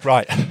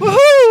 Right.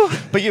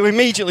 Woohoo! But you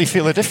immediately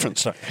feel a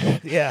difference, don't you?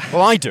 Yeah.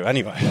 Well, I do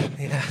anyway.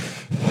 Yeah.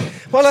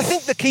 Well, I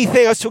think the key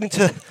thing, I was talking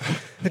to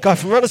the guy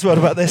from Runner's World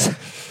about this.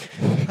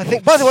 I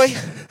think, by the way,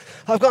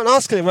 I've got an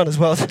article in Runner's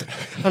World.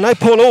 I know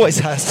Paul always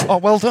has. Oh,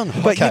 well done.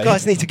 But okay. you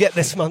guys need to get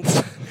this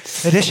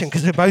month's edition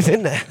because they're both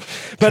in there.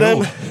 But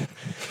Cool.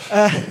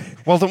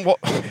 Well then, what?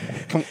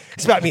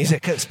 it's about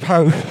music. It's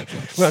pro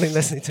running,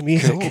 listening to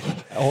music. Cool.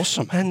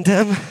 Awesome. And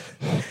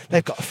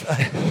they've got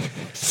a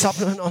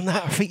supplement on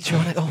that, a feature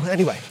on it. Oh,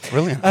 anyway.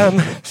 Brilliant.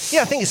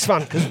 Yeah, I think it's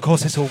fun because, of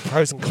course, it's all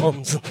pros and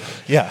cons.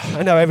 Yeah.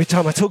 I know every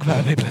time I talk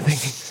about it, people are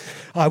thinking,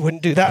 I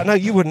wouldn't do that. No,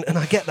 you wouldn't, and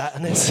I get that.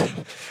 And it's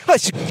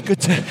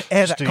good to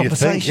air that Do your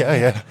thing. conversation.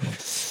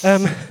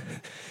 Yeah.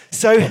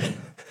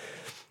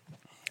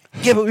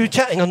 But we were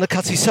chatting on the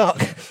Cutty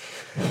Sark,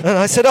 and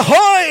I said,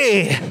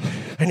 ahoy!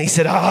 And he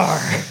said, I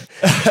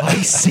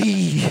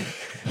see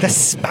the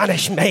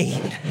Spanish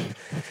Main.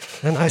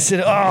 And I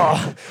said,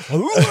 and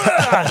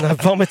I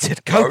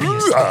vomited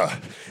copiously.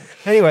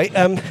 Anyway,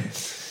 I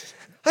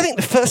think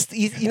the first,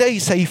 you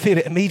say you feel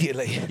it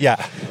immediately. Yeah.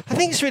 I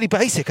think it's really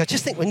basic. I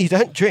just think when you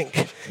don't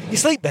drink, you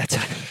sleep better.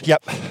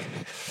 Yep.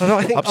 Although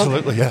I think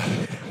Absolutely.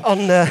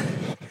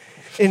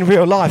 in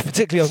real life,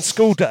 particularly on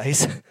school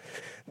days,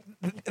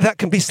 that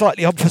can be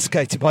slightly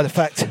obfuscated by the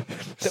fact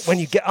that when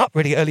you get up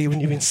really early when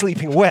you've been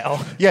sleeping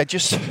well, Yeah.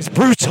 it's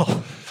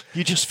brutal.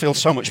 You just feel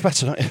so much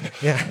better, don't you?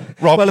 Yeah.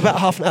 Rob, Well, about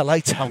half an hour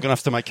later. I'm going to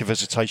have to make a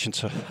visitation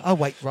to I'll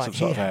wait right some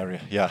sort of here. area.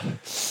 Yeah.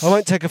 I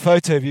won't take a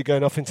photo of you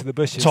going off into the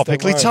bushes. don't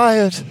Topically worry.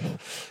 tired.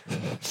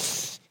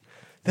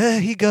 There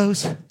he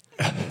goes,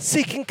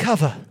 seeking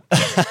cover.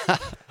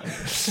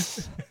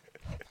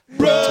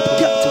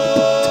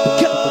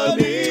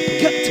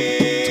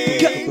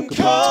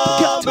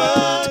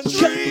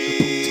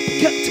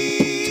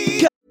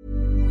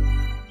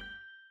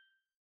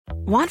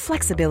 Want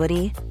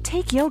flexibility?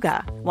 Take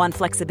yoga. Want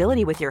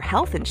flexibility with your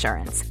health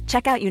insurance?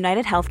 Check out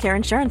United Healthcare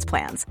Insurance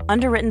Plans.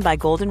 Underwritten by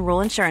Golden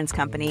Rule Insurance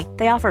Company,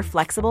 they offer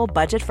flexible,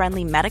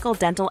 budget-friendly medical,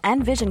 dental,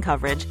 and vision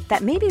coverage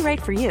that may be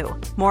right for you.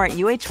 More at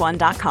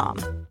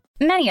uh1.com.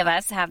 Many of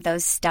us have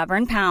those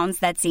stubborn pounds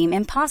that seem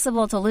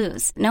impossible to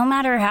lose, no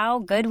matter how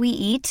good we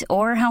eat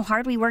or how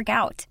hard we work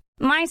out.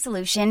 My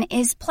solution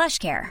is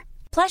PlushCare.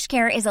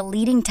 PlushCare is a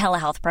leading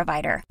telehealth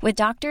provider with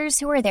doctors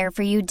who are there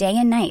for you day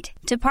and night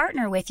to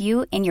partner with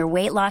you in your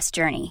weight loss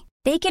journey.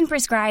 They can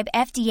prescribe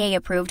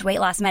FDA-approved weight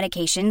loss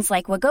medications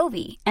like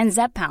Wegovy and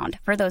Zepbound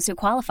for those who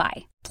qualify.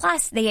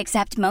 Plus, they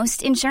accept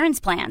most insurance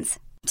plans.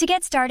 To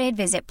get started,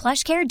 visit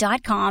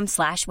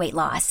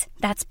plushcare.com/weightloss.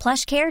 That's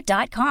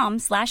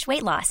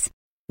plushcare.com/weightloss.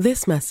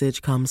 This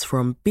message comes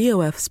from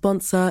BOF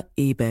sponsor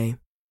eBay.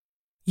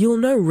 You'll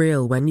know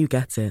real when you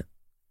get it.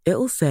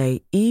 It'll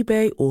say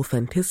eBay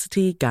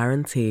Authenticity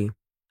Guarantee.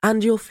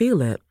 And you'll feel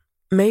it.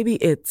 Maybe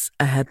it's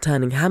a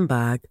head-turning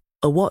handbag,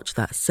 a watch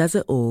that says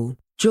it all,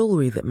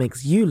 jewelry that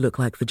makes you look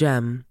like the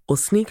gem, or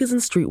sneakers and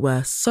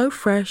streetwear so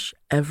fresh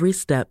every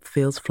step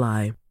feels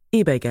fly.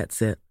 eBay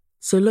gets it.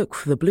 So look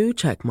for the blue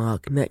check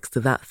mark next to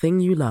that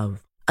thing you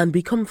love. And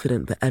be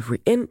confident that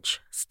every inch,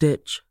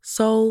 stitch,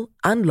 sole,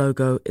 and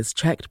logo is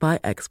checked by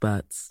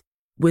experts.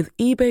 With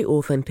eBay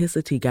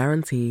Authenticity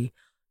Guarantee,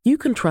 you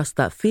can trust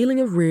that feeling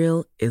of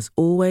real is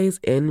always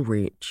in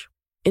reach.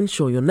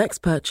 Ensure your next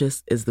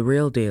purchase is the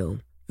real deal.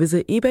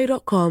 Visit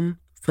ebay.com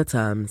for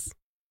terms.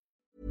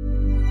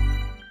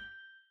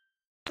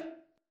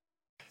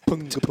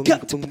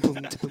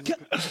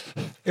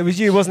 It was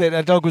you, wasn't it?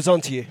 That dog was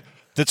onto you.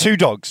 The two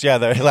dogs, yeah,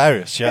 they're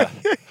hilarious, yeah.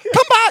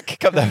 Come back!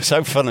 They're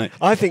so funny.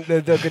 I think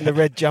the dog in the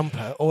red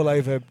jumper, all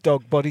over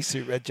dog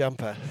bodysuit red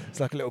jumper, it's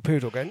like a little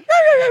poodle going.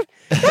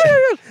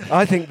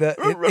 I think that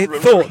it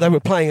thought they were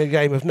playing a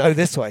game of no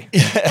this way.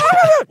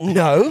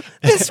 No,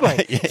 this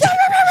way.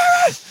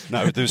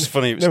 No, it was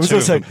funny. It was There was two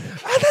also, of them.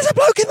 there's a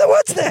bloke in the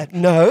woods there.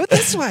 No,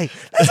 this way.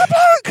 There's a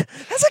bloke.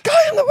 There's a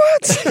guy in the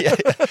woods.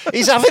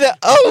 He's having it.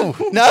 Oh,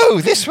 no,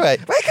 this way.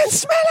 We can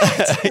smell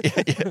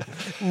it.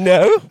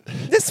 No,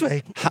 this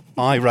way.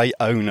 Irate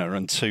owner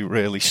and two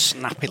really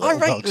snappy little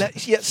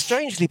dogs. Yet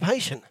strangely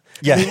patient.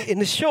 Yeah. I mean, in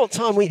the short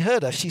time we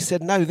heard her, she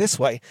said no this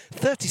way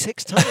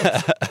 36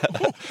 times.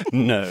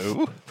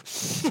 No.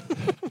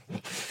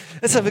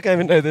 Let's have a game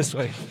and know this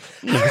way.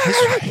 No,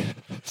 this way.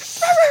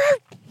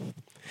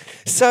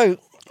 So,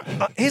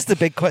 here's the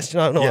big question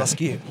I want to ask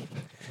you.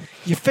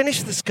 You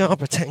finished the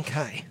Scarborough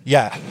 10K.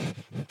 Yeah.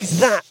 Is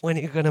that when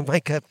you're going to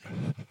make a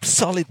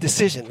solid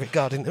decision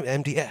regarding the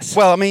MDS?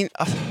 Well, I mean,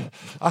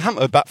 I haven't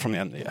heard back from the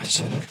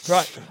MDS.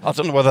 Right. I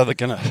don't know whether they're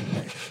going to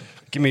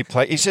give me a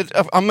play. He said,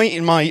 I'm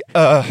meeting my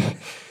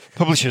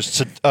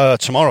publishers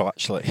tomorrow,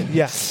 actually.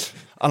 Yes.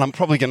 And I'm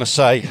probably going to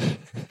say,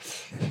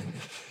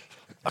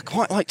 I'd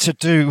quite like to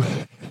do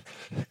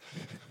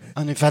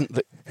an event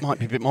that might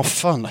be a bit more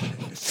fun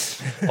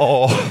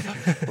or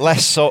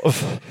less sort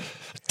of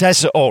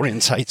desert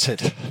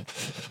orientated.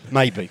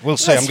 Maybe we'll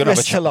see. I'm going to have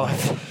a chat.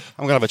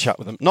 I'm going to have a chat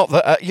with them. Not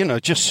that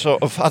just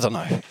sort of, I don't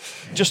know,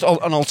 just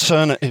an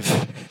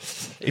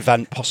alternative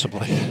event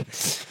possibly,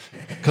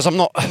 because I'm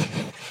not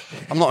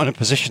in a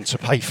position to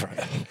pay for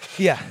it.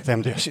 Yeah. The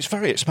MDS, it's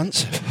very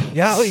expensive.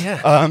 Yeah. Oh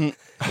yeah.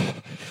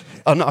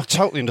 And I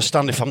totally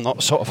understand if I'm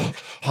not sort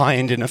of high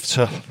end enough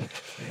to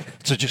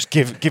just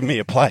give me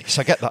a place.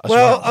 I get that as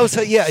well. Well,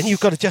 also, yeah, and you've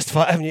got to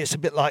justify it, haven't you? It's a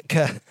bit like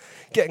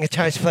getting a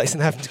charity place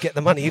and having to get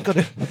the money.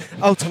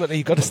 Ultimately,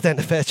 you've got to stand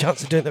a fair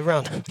chance of doing the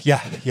run.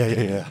 Yeah.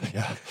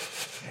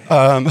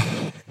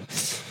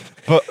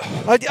 But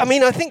I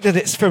mean, I think that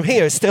it's from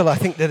here. Still, I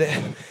think that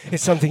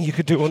it's something you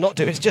could do or not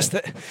do. It's just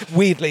that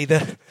weirdly,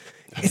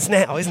 it's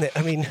now, isn't it?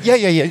 I mean, yeah.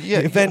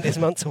 The event is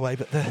months away,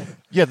 but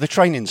the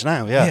training's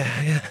now.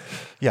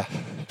 Yeah.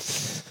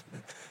 Just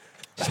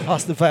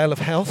past the Vale of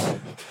Health.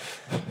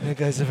 There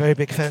goes a very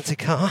big fancy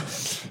car.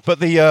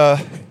 But I'm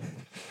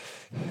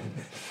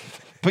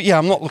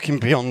not looking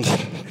beyond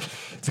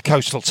the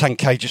coastal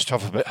 10K just to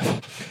have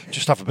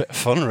a bit of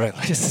fun,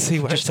 really. Just to see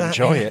where it's at.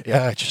 Enjoy it.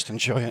 Yeah, just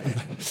enjoy it.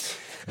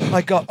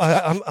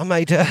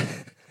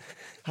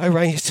 I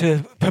arranged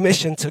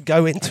permission to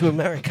go into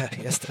America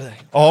yesterday.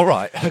 All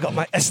right. I got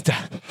my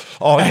ESTA.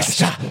 Oh,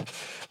 ESTA.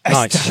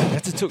 Nice. I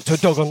had to talk to a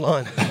dog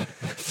online.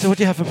 So what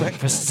do you have for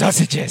breakfast?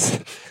 Sausages.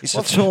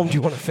 What form do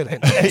you want to fill in?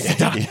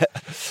 ESTA.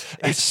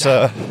 It's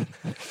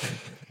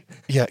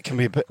it can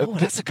be a bit.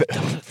 That's a good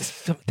dog.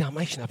 This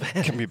Dalmatian up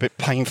ahead. It can be a bit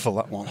painful,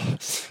 that one.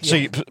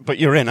 So, but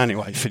you're in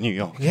anyway for New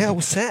York. Yeah, all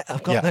set.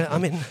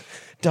 I'm in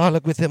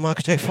dialogue with the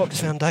Michael J.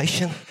 Fox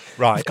Foundation.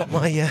 Right. I've got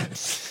my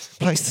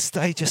place to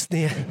stay just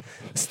near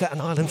Staten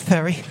Island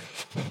Ferry.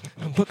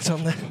 I'm booked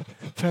on the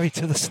ferry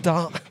to the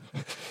start.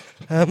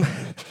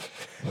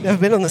 Never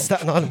been on the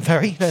Staten Island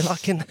Ferry.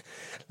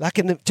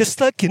 Just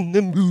like in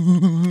the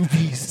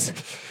movies.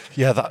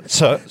 Yeah, that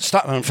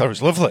Staten Island Ferry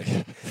is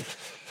lovely.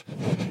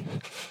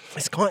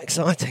 It's quite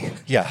exciting.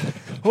 Yeah.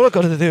 All I've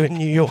got to do in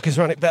New York is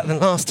run it better than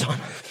last time.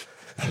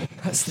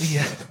 That's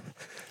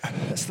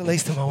the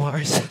least of my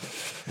worries.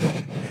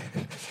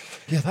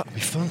 Yeah, that would be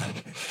fun.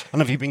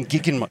 And have you been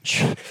gigging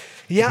much?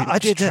 Yeah, I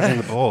did. Training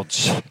the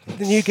boards.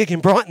 The new gig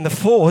in Brighton, the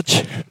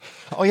Forge.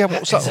 Oh yeah,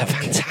 what's that? It's a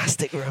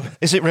fantastic room.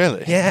 Is it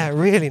really? Yeah,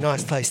 really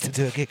nice place to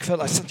do a gig. Felt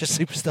like such a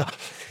superstar.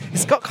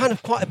 It's got kind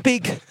of quite a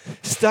big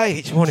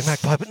stage, Morning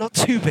Magpie, but not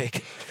too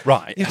big.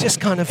 Right. You're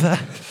just kind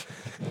of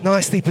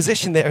nicely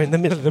positioned there in the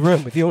middle of the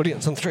room with the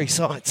audience on three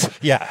sides.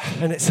 Yeah.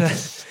 And it's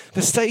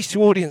the stage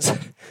to audience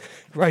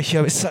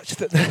ratio is such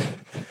that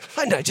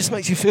it just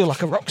makes you feel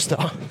like a rock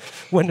star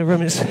when the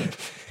room is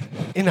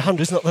in the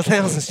hundreds, not the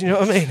thousands. You know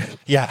what I mean?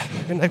 Yeah.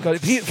 And they've got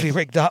it beautifully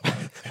rigged up.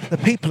 The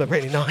people are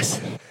really nice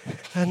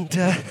and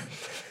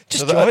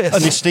just joyous.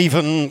 And is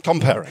Stephen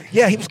comparing?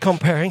 Yeah, he was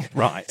comparing.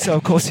 Right. So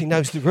of course he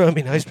knows the room.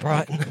 He knows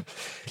Brighton.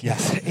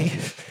 Yes.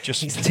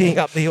 He's teeing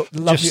up the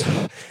lovely.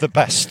 The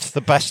best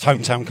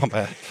hometown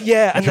compare.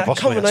 Yeah, and that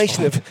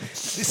combination of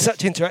such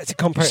interactive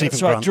comparing,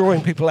 that's right,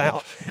 drawing people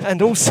out,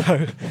 and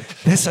also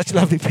they're such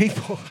lovely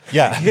people.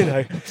 Yeah.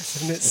 And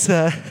it's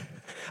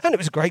and it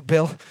was a great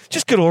bill,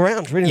 just good all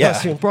around. Really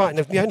nice in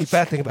Brighton. The only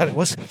bad thing about it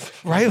was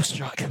rail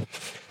strike.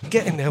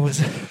 Getting there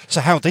was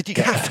so how did you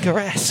get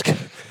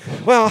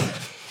Kafkaesque? Well,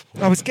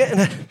 I was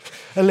getting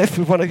a lift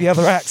with one of the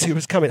other acts who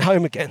was coming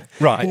home again.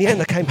 Right. In the end,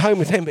 I came home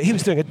with him, but he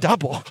was doing a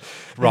double.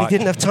 Right. He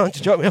didn't have time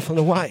to drop me off on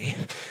the way.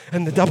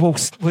 And the double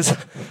was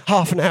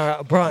half an hour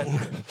out of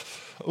Brighton.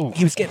 Ooh.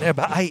 He was getting there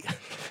about 8.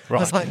 Right. I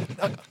was like,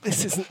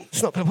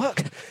 it's not going to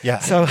work. Yeah.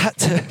 So I had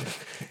to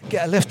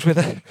get a lift with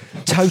a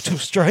total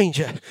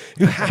stranger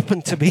who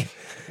happened to be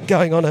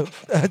going on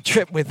a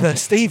trip with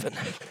Stephen.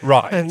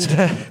 Right.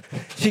 And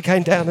she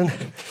came down and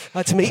I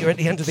had to meet her at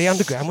the end of the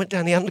underground. Went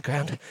down the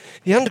underground.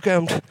 The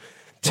underground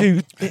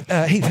to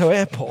Heathrow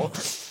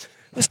Airport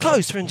was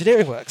closed for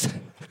engineering works.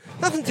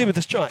 Nothing to do with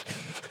the strike.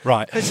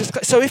 Right.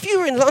 So if you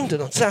were in London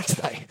on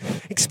Saturday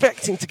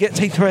expecting to get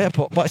to Heathrow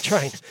Airport by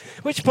train,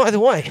 which, by the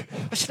way,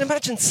 I should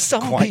imagine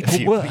some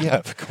people were. Yeah,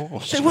 of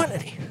course. There weren't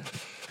any.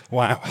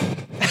 Wow.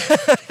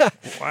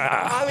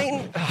 Wow. I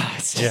mean,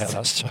 it's just,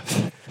 that's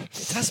tough.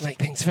 It does make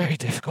things very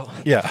difficult.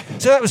 Yeah.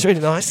 So that was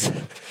really nice.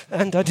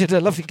 And I did a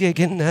lovely gig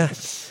in near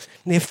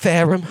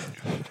Fareham.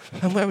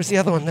 And where was the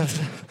other one? There was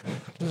a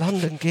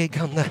London gig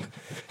on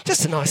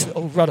just a nice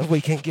little run of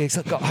weekend gigs.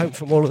 I got home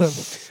from all of them.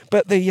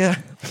 But the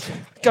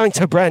going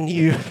to a brand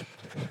new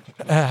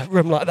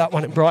room like that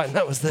one in Brighton,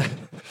 that was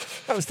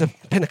That was the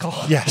pinnacle.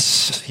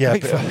 Yes, yeah,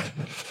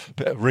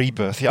 bit of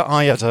rebirth. Yeah,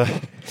 I had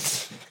a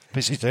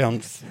busy day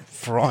on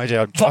Friday.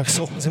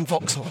 Vauxhall. I was in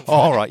Vauxhall. Oh,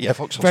 all right, yeah,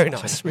 Vauxhall. Very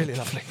nice, really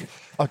lovely.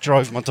 I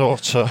drove my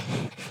daughter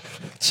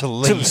to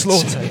Leeds. To the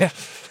slaughter, yeah.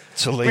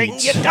 To Leeds. Bring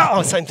your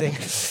daughter, same thing.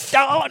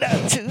 Daughter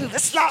to the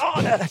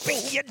slaughter. Bring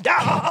your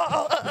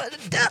daughter.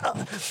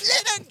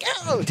 Let her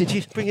go. Did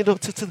you bring your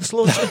daughter to the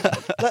slaughter?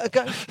 Let her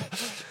go.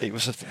 It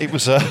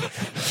was a.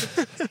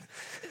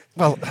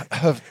 Well,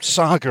 her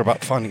saga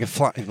about finding a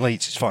flat in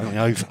Leeds is finally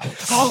over.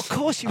 Oh, of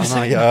course you were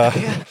saying that.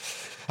 Yeah.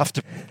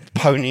 After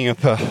ponying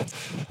up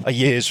a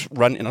year's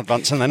rent in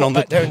advance, and then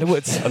back there in the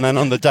woods, and then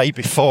on the day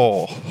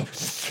before,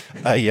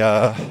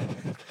 a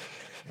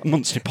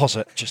month's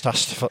deposit just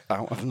asked for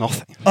out of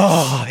nothing.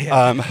 Oh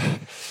yeah.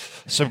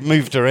 So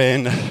moved her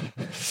in,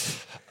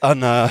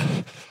 and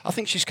I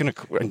think she's going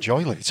to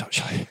enjoy Leeds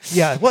actually.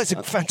 Yeah, well, it's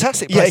a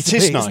fantastic place to be,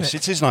 isn't it?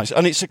 It is nice,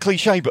 and it's a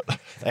cliche, but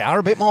they are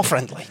a bit more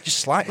friendly, just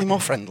slightly more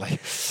friendly.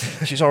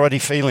 She's already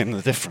feeling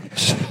the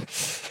difference,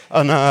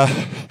 and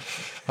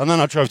then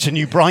I drove to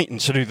New Brighton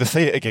to do the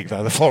theatre gig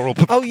there, the Floral.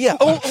 Oh yeah.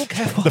 Oh,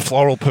 careful. The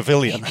Floral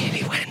Pavilion. He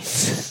nearly went.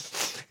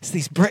 It's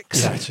these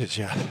bricks. Yeah, it is.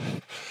 Yeah.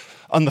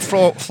 And the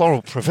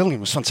Floral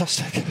Pavilion was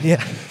fantastic.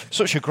 Yeah.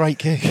 Such a great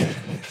gig.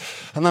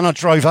 And then I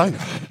drove home.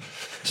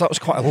 So that was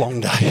quite a long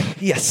day.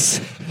 Yes.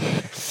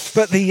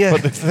 But the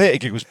theatre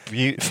gig was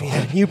beautiful.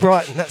 Yeah, New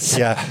Brighton, that's...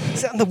 Yeah.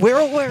 Is that on the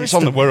Wirral? Where it's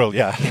on the Wirral,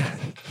 yeah.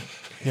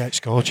 Yeah, it's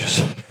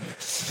gorgeous.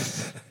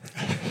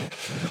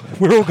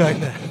 We're all going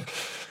there.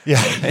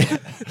 Yeah.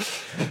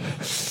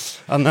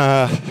 And,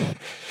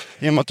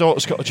 my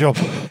daughter's got a job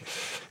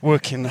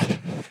working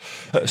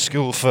at a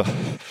school for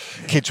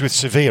kids with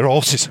severe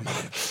autism.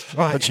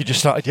 Right. And she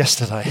just started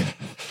yesterday.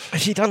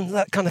 Has she done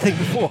that kind of thing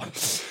before?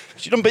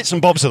 She's done bits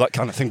and bobs of that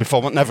kind of thing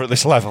before, but never at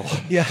this level.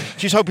 Yeah.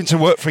 She's hoping to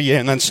work for a year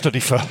and then study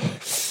for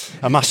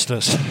a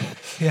master's.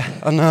 Yeah.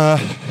 And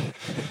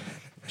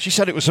she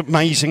said it was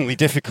amazingly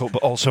difficult,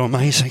 but also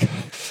amazing.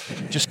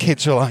 Just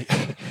kids who are like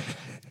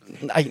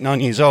 8, 9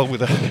 years old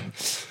with a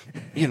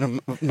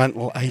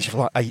mental age of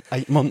like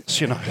 8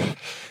 months,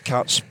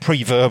 can't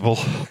pre-verbal,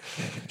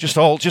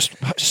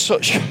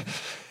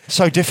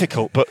 so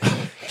difficult, but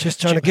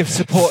just trying to give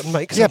support and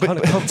make some kind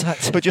of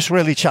contact. But just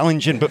really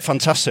challenging, but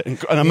fantastic,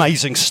 and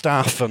amazing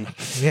staff, and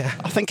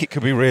I think it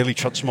could be really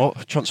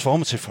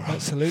transformative for her.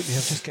 Absolutely,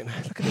 I'm just getting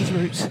look at these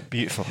roots.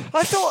 Beautiful.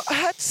 I thought I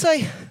had to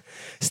say,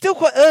 still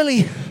quite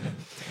early.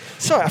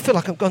 Sorry, I feel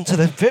like I've gone to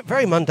the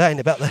very mundane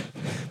about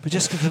but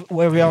just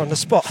where we are on the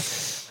spot.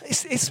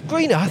 It's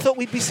greener. I thought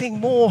we'd be seeing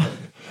more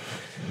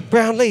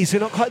brown leaves. We're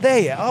not quite there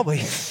yet, are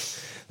we?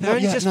 They're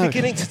only just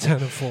beginning to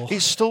turn and fall.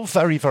 It's still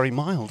very, very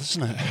mild,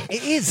 isn't it?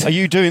 It is. Are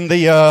you doing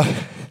the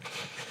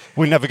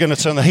we're never going to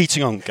turn the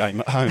heating on game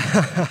at home?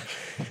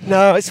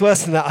 No, it's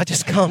worse than that. I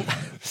just can't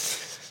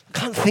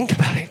think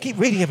about it. I keep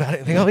reading about it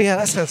and think, oh yeah,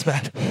 that sounds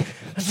bad. And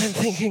then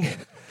thinking,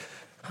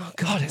 oh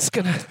God, it's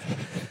going to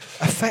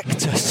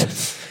affect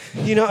us.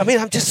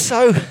 I'm just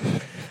so...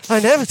 I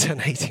never turn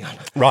the heating on.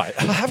 Right.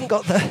 I haven't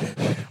got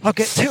I'll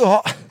get too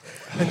hot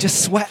and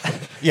just sweat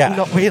and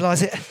not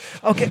realise it.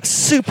 I'll get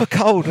super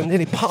cold and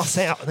nearly pass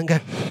out and then go,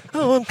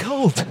 oh, I'm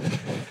cold.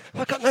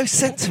 I've got no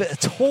sense of it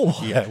at all.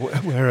 Yeah,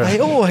 I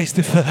always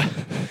defer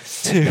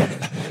to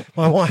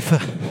my wife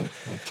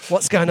for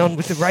what's going on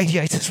with the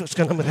radiators, what's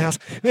going on with the house.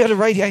 We had a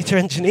radiator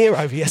engineer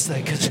over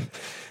yesterday because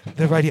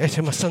the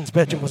radiator in my son's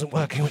bedroom wasn't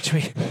working, which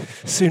we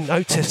soon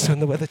noticed when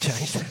the weather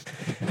changed.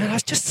 And I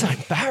was just so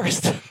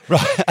embarrassed.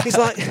 Right. He's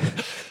like,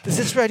 does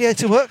this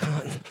radiator work?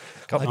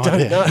 I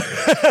don't know.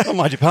 Not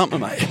my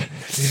department, mate.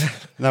 Yeah.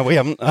 No, we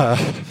haven't.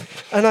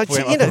 And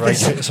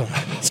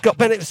Scott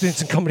Bennett was doing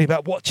some comedy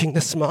about watching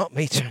the smart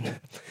meter. And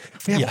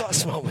we haven't got a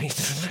smart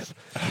meter.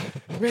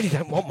 I really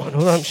don't want one,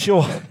 although I'm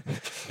sure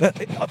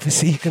that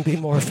obviously you can be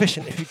more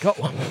efficient if you've got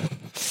one.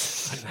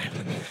 I don't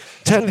know.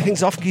 Turning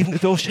things off, keeping the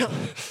door shut.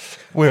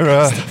 We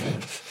haven't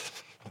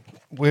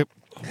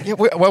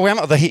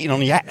had the heating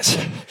on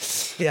yet.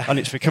 Yeah. And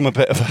it's become a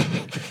bit of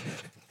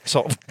a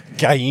sort of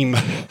game,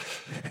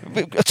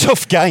 a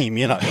tough game,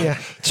 Yeah.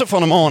 Tough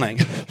on a morning.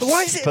 But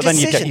why is it a decision? Then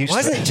you get used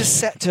why to isn't it just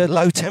set to a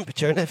low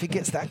temperature and if it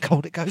gets that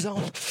cold it goes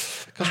on?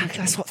 Because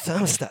that's what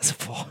thermostats are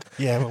for.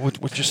 Yeah, well,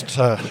 we're just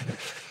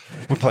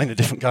we're playing a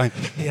different game.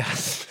 Yeah.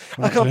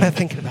 I can't bear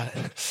thinking about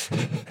it.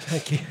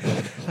 Thank you.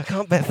 I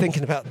can't bear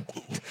thinking about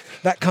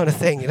that kind of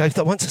thing.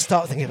 Once I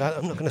start thinking about it,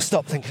 I'm not going to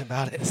stop thinking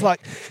about it. It's like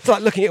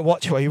looking at a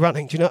watch while you're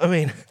running. Do you know what I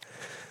mean?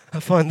 I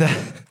find that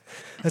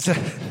as an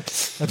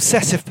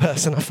obsessive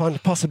person, I find the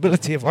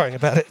possibility of worrying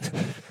about it,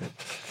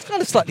 it's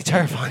kind of slightly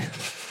terrifying.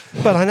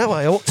 But I know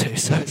I ought to,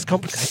 so it's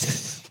complicated.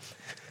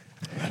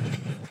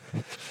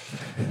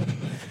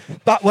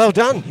 But well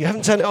done. You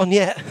haven't turned it on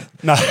yet.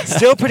 No.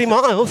 Still pretty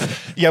mild.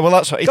 Yeah, well,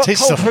 that's right. Got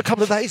cold for a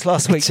couple of days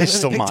last week. It is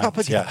still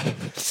mild,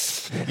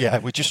 yeah,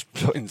 we're just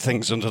putting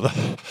things under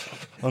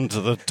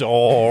the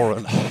door.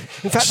 And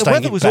in fact, the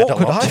weather was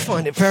awkward. I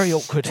find it very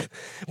awkward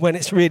when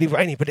it's really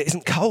rainy, but it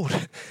isn't cold.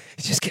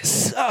 It just gets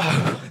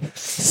so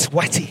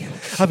sweaty.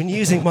 I've been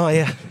using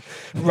my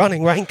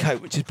running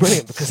raincoat, which is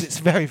brilliant because it's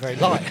very, very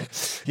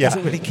light. Yeah.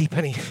 Doesn't really keep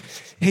any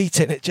heat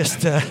in it,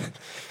 just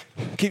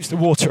keeps the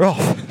water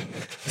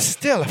off.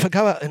 Still, if I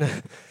go out in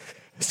a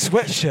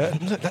sweatshirt,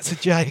 and look, that's a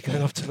J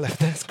going off to the left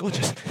there, it's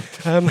gorgeous.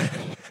 And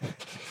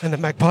the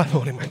magpie,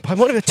 morning,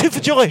 two for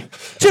joy,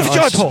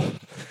 Nice. Paul.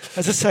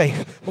 As I say,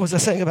 what was I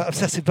saying about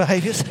obsessive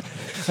behaviours?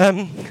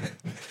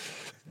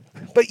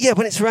 But yeah,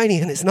 when it's rainy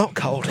and it's not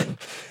cold,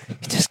 you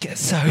just get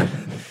so,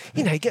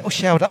 you get all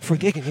showered up for a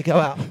gig and you go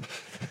out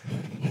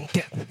and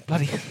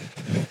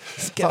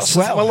get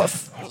sweat. Well,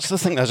 that's the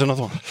thing. There's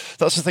another one.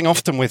 That's the thing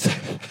often with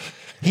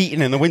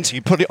heating in the winter.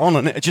 You put it on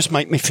and it just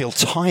make me feel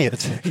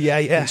tired. Yeah.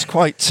 It's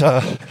quite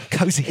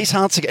cosy. It's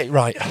hard to get it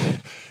right.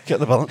 Get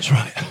the balance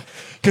right.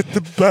 Get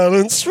the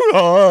balance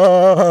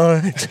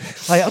right.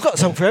 Hey, I've got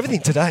something for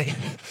everything today.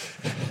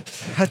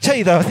 I tell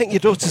you though, I think your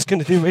daughter's going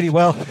to do really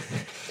well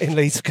in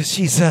Leeds because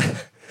she's an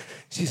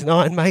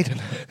Iron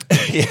Maiden.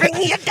 Yeah. Bring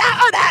your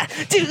daughter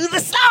to the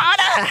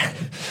slaughter.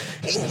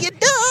 Bring your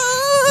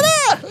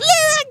daughter, let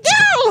her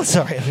go.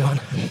 Sorry,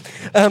 everyone.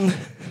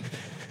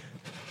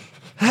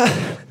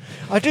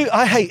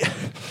 I hate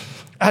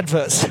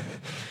adverts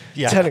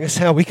telling us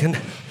how we can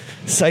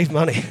save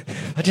money.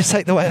 I just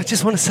hate the way. I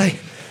just want to say,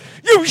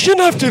 we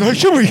shouldn't have to, though,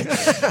 should we?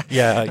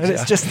 Yeah, and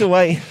it's just the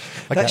way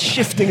that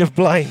shifting of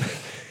blame.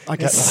 I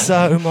get that.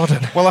 So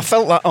modern. Well, I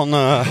felt that on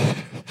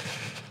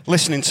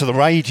listening to the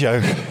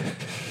radio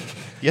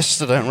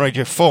yesterday on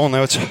Radio 4, and they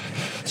were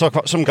talking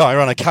about some guy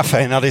ran a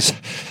cafe and had his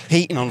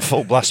heating on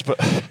full blast,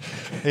 but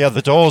he had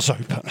the doors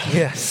open.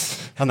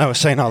 Yes. And they were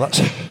saying,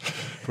 that's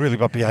really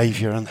bad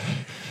behaviour.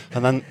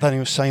 And then he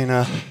was saying,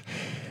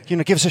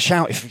 give us a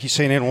shout if you're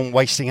seeing anyone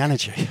wasting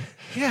energy.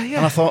 Yeah.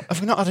 And I thought, have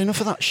we not had enough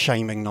of that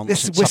shaming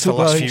nonsense This after the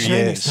last few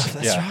shaming years? stuff,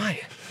 that's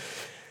right.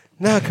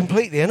 No,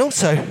 completely. And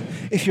also,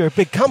 if you're a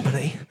big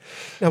company,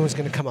 no one's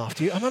going to come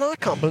after you. I mean, I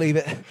can't believe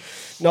it.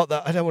 Not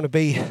that I don't want to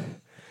be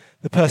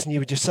the person you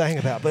were just saying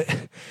about, but,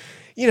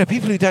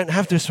 people who don't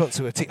have the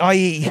responsibility,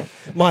 i.e.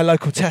 my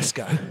local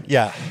Tesco.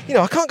 Yeah.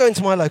 I can't go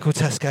into my local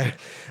Tesco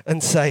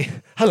and say,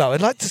 hello,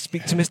 I'd like to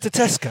speak to Mr.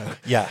 Tesco.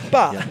 Yeah.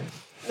 But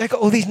they've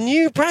got all these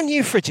brand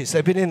new fridges.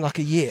 They've been in like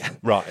a year.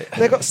 Right.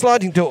 They've got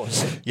sliding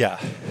doors. Yeah.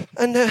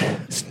 And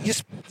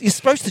you're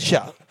supposed to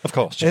shut. Of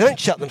course. They don't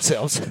shut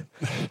themselves.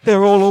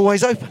 They're all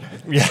always open.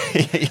 Yeah.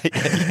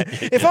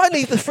 If I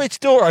leave the fridge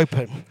door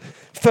open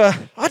for,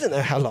 I don't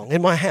know how long, in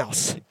my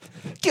house,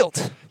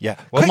 guilt. Yeah.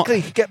 Well,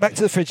 Quickly get back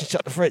to the fridge and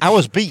shut the fridge.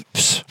 Ours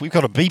beeps. We've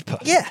got a beeper.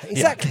 Yeah,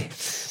 exactly. Yeah.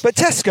 But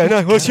Tesco,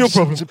 no, what's your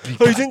problem?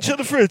 Oh, you didn't shut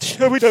the fridge.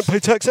 Oh, we don't pay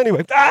tax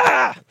anyway.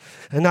 Ah!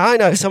 And I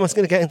know someone's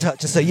going to get in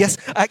touch and say, yes,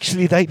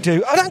 actually they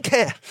do. I don't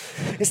care.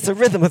 It's the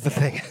rhythm of the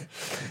thing.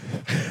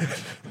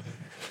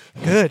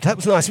 Good, that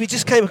was nice. We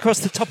just came across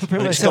the top of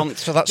Primrose Hill.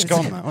 So that's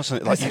gone now, isn't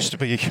it? That used to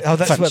be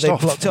that's where they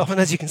off. blocked it off.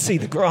 And as you can see,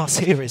 the grass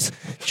here is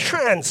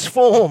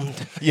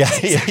transformed. Yeah.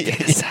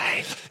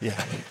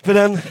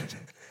 But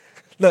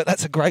look,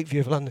 that's a great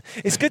view of London.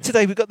 It's good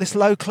today. We've got this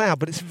low cloud,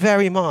 but it's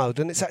very mild,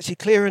 and it's actually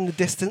clear in the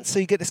distance, so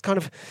you get this kind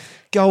of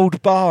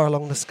gold bar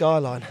along the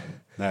skyline.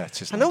 No, it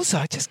is. And also,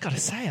 I just got to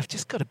say, I've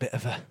just got a bit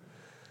of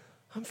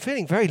I'm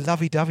feeling very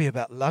lovey-dovey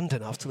about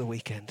London after the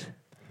weekend.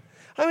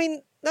 I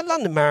mean, the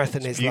London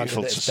Marathon is London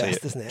at its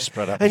best, isn't it?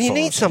 Spread out and you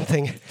need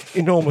something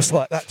enormous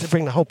like that to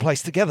bring the whole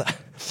place together.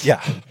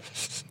 Yeah.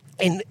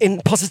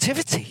 In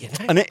positivity,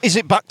 And is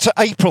it back to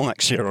April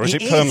next year, or is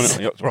it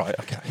permanently? Right,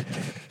 okay.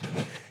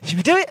 Should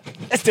we do it?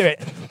 Let's do it.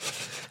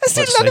 Let's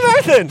do the London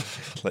Marathon.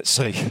 Let's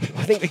see.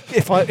 I think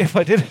if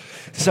I did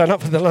sign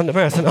up for the London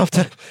Marathon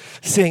after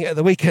seeing it at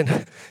the weekend,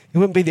 it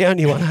wouldn't be the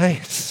only one, hey?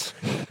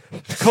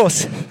 Of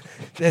course,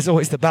 there's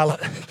always the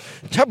ballot.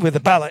 The trouble with the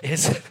ballot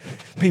is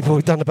people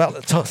who've done the ballot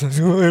at the time,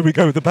 here we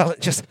go with the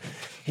ballot. Just,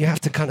 you have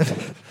to kind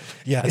of,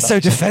 it's so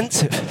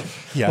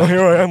defensive. Yeah. Well,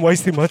 here I am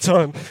wasting my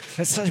time.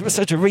 It's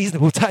such a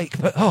reasonable take,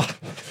 but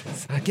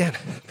again,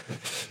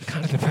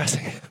 kind of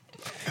depressing.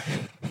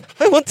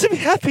 I want to be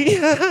happy,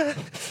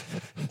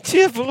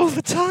 cheerful all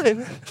the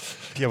time.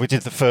 Yeah, we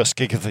did the first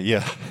gig of the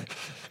year.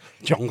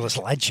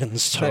 Jonglers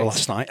Legends tour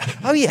last night.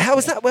 Oh yeah, how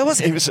was that? Where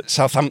was it? It was at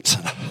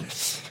Southampton.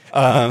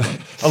 A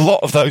lot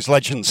of those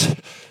Legends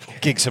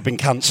gigs have been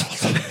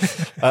cancelled,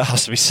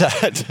 has to be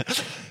said,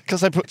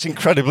 because they booked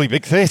incredibly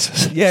big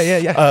theatres.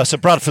 Yeah. So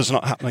Bradford's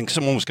not happening.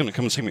 Someone was going to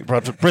come and see me at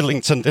Bradford.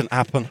 Bridlington didn't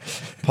happen.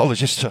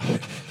 Apologies to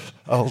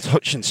old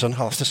Hutchinson.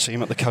 I'll have to see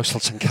him at the Coastal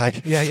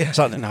 10K. Yeah.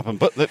 So that didn't happen.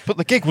 But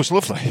the gig was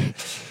lovely.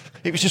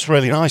 It was just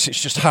really nice.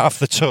 It's just half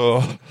the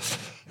tour,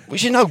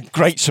 which is no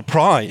great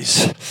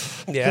surprise.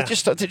 Yeah. They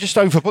just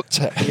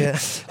overbooked it. Yeah.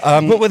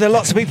 But were there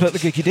lots of people at the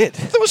gig you did?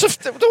 There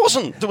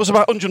wasn't. There was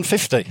about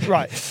 150.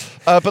 Right.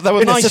 But they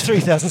were nice. It's a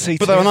 3,000 seats.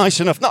 But they were nice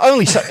enough. Not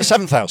only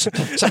 7,000.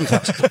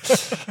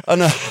 7,000.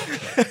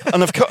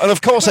 And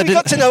of course I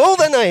didn't. got to know all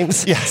their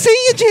names. Yeah. See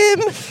you,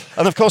 Jim.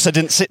 And of course I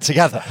didn't sit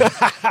together,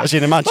 as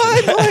you'd imagine.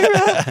 Bye,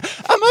 Moira.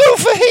 I'm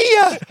over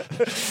here.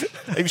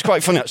 It was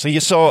quite funny actually. You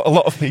saw a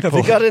lot of people. Have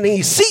you got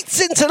any seats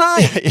in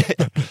tonight?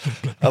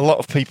 a lot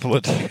of people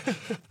had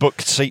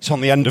booked seats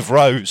on the end of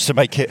rows to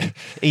make it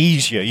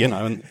easier, you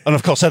know, and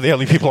of course they're the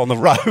only people on the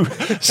row,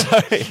 so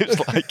it was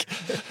like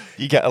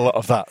you get a lot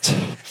of that.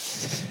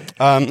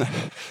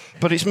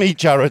 But it's me,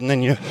 Jared, and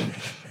then you,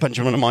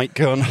 Benjamin and Mike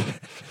Gunn,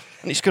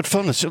 and it's good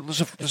fun. There's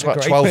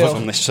about 12 film. of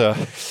them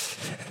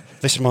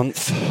this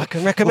month. I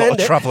can recommend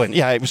it. Travelling,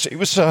 yeah, it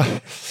was.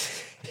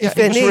 If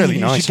they're near really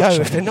you, nice, you should go.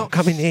 actually. If they're not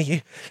coming near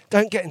you,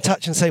 don't get in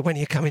touch and say when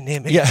you're coming near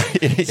me. Yeah,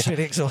 It's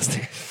really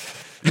exhausting.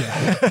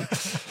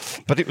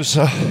 But it was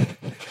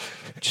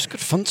just good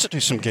fun to do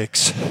some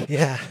gigs.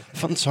 Yeah.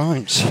 Fun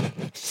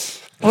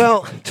times.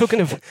 Well,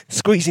 talking of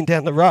squeezing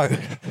down the row,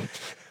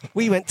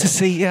 we went to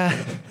see,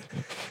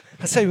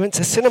 we went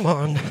to cinema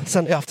on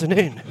Sunday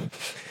afternoon.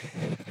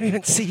 We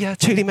went to see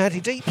Truly Madly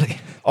Deeply,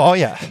 Oh,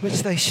 yeah.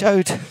 which they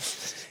showed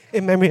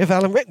in memory of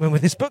Alan Rickman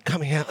with his book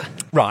coming out.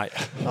 Right.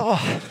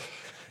 Oh,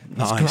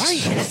 Nice.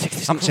 great. I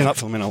haven't seen that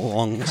film in a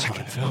long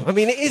time. I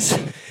mean,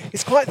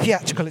 it's quite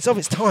theatrical. It's of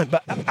its time,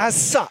 but as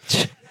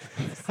such,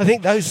 I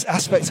think those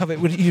aspects of it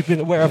you've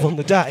been aware of on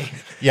the day.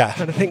 Yeah.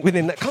 And I think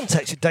within that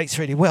context, it dates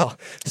really well.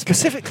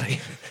 Specifically,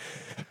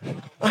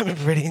 I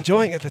remember really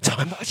enjoying it at the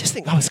time, but I just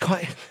think I was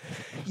quite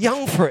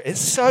young for it.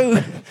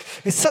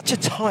 It's such a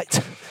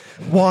tight,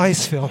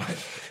 wise film.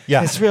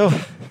 Yeah. There's real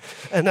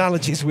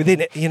analogies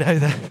within it, you know,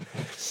 the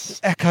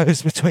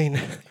echoes between,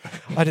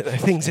 I don't know,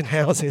 things in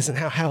houses and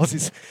how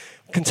houses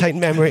contain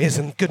memories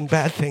and good and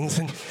bad things,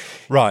 and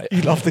Right.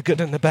 you love the good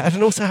and the bad,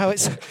 and also how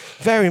it's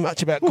very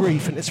much about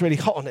grief and it's really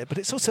hot on it, but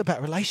it's also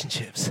about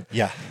relationships.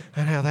 Yeah.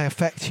 And how they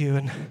affect you,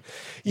 and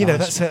you know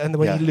Nice. and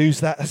when Yeah. you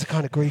lose that, that's a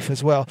kind of grief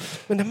as well.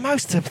 And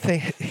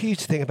the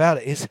huge thing about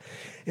it is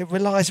it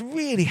relies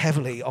really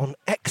heavily on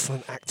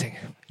excellent acting.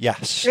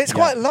 Yes. It's yeah.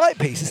 quite a light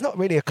piece. It's not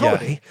really a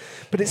comedy,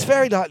 but it's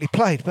very lightly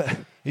played. But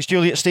Is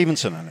Juliet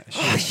Stevenson in it?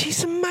 oh,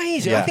 she's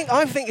amazing. Yeah.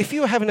 I think if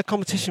you were having a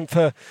competition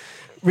for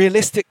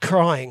realistic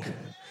crying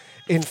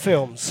in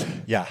films,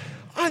 Yeah.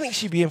 I think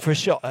she'd be in for a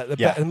shot at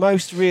Yeah. the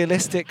most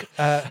realistic,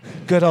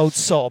 good old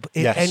sob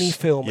in Yes. any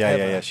film Yeah,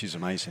 ever. yeah. She's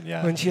amazing.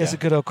 Yeah. When she has a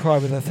good old cry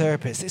with her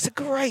therapist. It's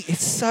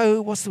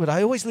so, what's the word?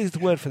 I always lose the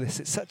word for this.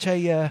 It's such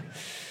a,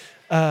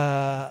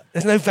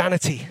 there's no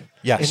vanity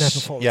in her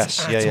performance Yes.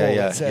 at Yeah. all.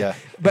 Yeah. It's, Yeah.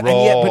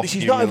 but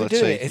she's not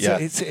overdoing it.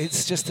 Humility,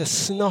 It's just a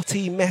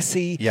snotty,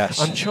 messy, Yes.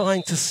 I'm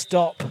trying to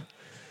stop.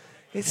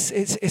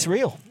 It's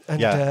real.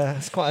 And Yeah.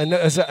 it's quite,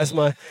 as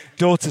my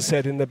daughter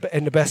said in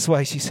the best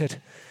way, she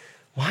said,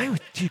 why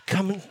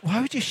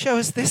would you show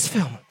us this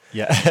film?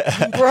 Yeah.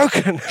 I'm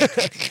broken.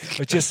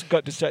 I just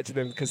got distracted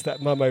then because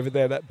that mum over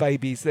there, that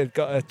baby's, they've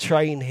got a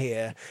train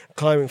here,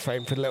 climbing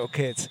frame for the little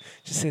kids.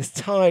 Just this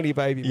tiny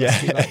baby,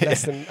 must be like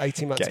less than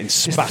 18 months. Getting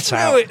just spat threw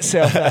out.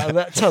 itself out of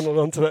that tunnel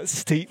onto that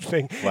steep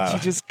thing. Wow. She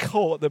just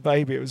caught the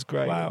baby. It was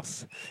great. Wow.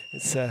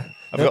 It's Have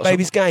we the got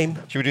baby's some- game.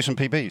 Should we do some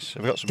PBs?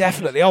 Have we got some?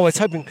 Definitely. Oh, I was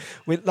hoping.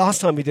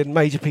 Last time we did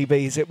major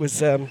PBs, it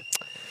was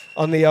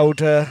on the old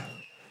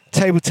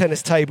table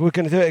tennis table. We're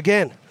going to do it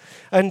again.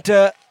 And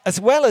as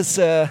well as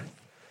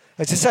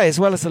I say, as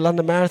well as the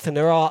London Marathon,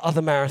 there are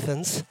other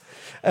marathons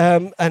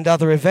and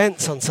other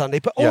events on Sunday.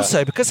 But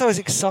also, because I was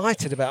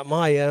excited about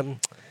my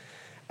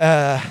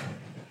There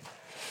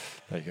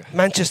you go.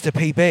 Manchester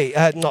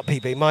PB, not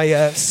PB,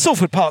 my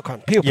Salford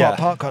Parkrun, Peel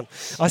Park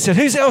Parkrun, I said,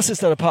 who else has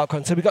done a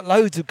parkrun? So we got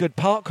loads of good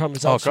parkrun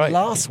results from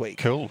last week.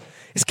 Cool.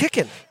 It's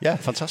kicking. Yeah,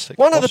 fantastic.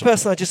 One other Awesome.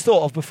 person I just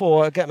thought of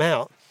before I get them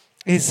out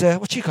is,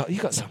 what you got?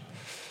 You got some.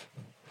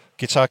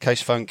 Guitar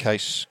case, phone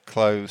case,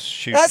 clothes,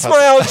 shoes. That's pads.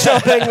 my old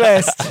shopping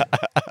list.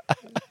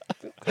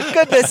 For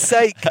goodness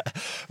sake.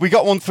 We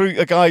got one through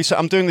a guy. So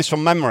I'm doing this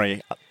from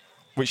memory,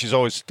 which is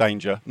always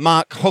danger.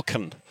 Mark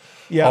Hooken,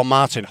 or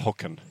Martin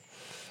Hooken.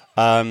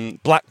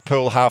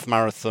 Blackpool half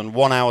marathon,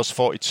 1 hours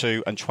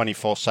 42 and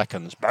 24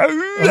 seconds.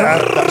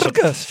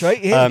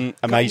 Straight in.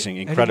 Amazing,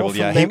 incredible.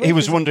 Yeah, he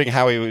was wondering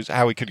how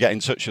he could get in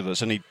touch with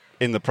us, and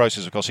in the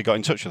process, of course, he got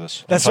in touch with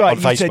us. That's on right.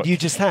 Facebook. You said you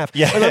just have.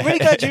 Yeah. And I'm really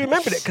glad you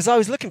remembered it because I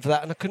was looking for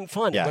that and I couldn't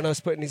find it Yeah. when I was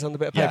putting these on the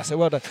bit of paper. Yeah. So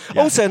well done.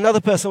 Yeah. Also,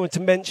 another person I wanted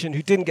to mention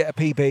who didn't get a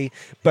PB,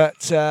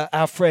 but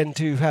our friend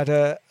who had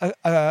a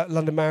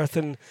London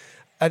Marathon,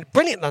 a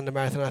brilliant London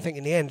Marathon, I think,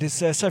 in the end, is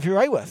Sophie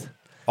Rayworth.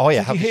 Oh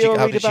yeah, Did you hear or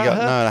read about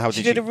her? No, how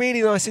she did did a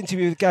really nice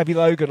interview with Gabby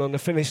Logan on the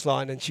finish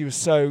line, and she was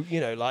so,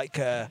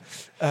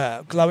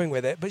 glowing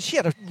with it. But she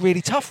had a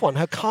really tough one.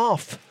 Her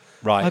calf.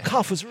 Right. Her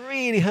calf was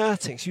really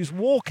hurting. She was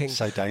walking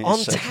So on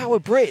dangerous. Tower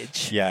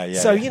Bridge. Yeah.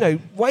 So,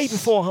 way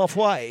before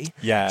halfway,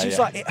 Yeah, she was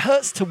yeah. like, it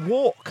hurts to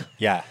walk.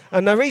 Yeah.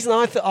 And the reason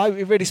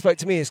it really spoke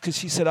to me is because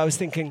she said, I was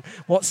thinking,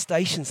 what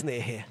station's near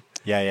here?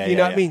 Yeah. You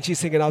know what I mean? She's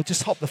thinking, I'll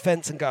just hop the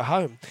fence and go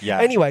home. Yeah.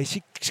 Anyway,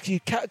 she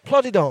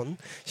plodded on.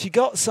 She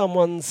got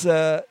someone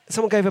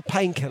gave her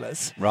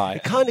painkillers. Right.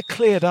 It kind of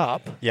cleared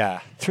up.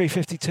 Yeah.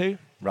 3:52.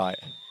 Right.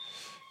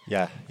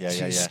 Yeah.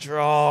 She's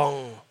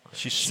strong.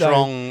 She's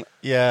strong.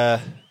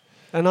 Yeah.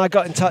 And I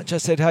got in touch. I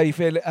said, how you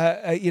feel?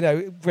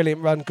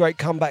 Brilliant run, great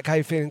comeback. How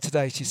you feeling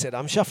today? She said,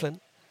 I'm shuffling.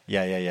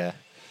 Yeah.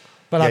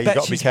 But Yeah, I you bet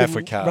got to be she's careful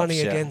been with calves, running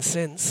yeah. again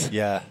since.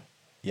 Yeah.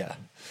 Yeah.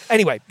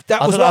 Anyway,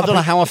 that I was. don't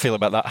know how I feel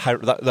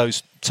about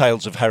those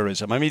tales of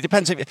heroism. I mean, it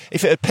depends.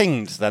 If it had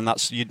pinged, then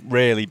you're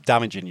really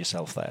damaging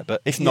yourself there.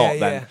 But if not,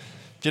 then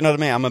do you know what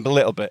I mean? I'm a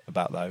little bit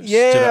about those.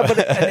 Yeah, but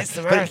it's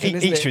the marathon,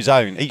 isn't it? Each to his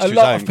own. A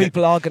lot of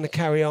people are going to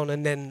carry on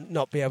and then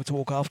not be able to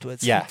walk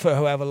afterwards. Yeah. For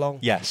however long.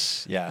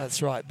 Yes. Yeah.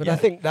 That's right. But I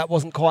think that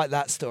wasn't quite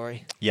that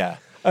story. Yeah.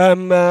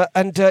 Some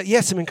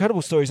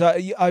incredible stories.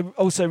 I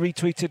also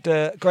retweeted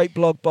a great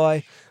blog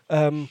by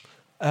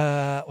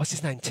what's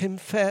his name? Tim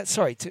Fair.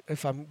 Sorry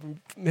if I'm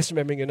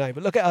misremembering your name,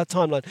 but look at our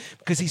timeline,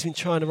 because he's been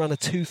trying to run a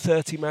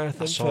 2:30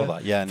 marathon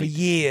for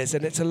years,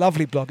 and it's a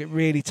lovely blog. It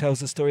really tells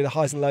the story, the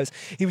highs and lows.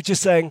 He was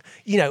just saying,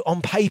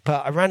 on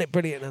paper I ran it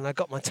brilliant and I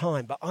got my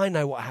time, but I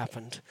know what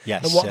happened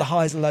and what the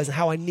highs and lows and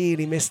how I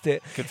nearly missed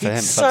it. Good for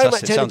him. So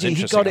much energy.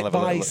 He got it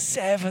by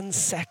 7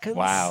 seconds.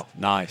 Wow,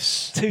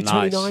 nice.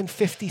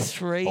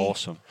 2:29.53.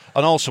 Awesome.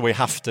 And also we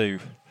have to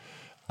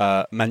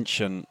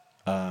mention.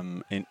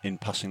 In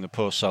passing, the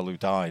poor soul who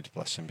died,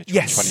 bless him,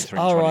 between 23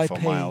 and 24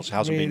 miles.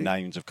 Hasn't been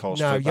named, of course,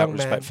 for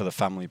respect for the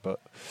family, but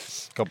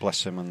God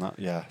bless him. And that's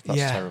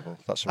terrible.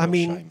 That's a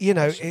real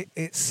shame.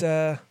 It's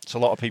a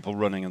lot of people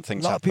running and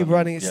things. A lot of people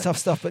running. It's tough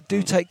stuff, but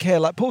do take care.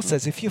 Like Paul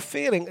says, if you're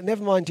feeling,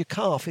 never mind your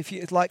calf. If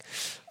you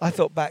I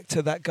thought back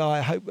to that guy.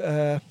 I hope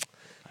the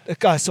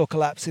guy I saw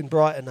collapse in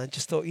Brighton. I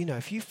just thought,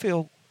 if you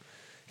feel,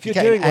 if you're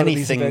doing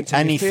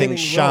anything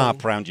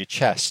sharp around your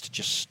chest,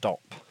 just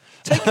stop.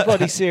 Take your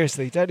body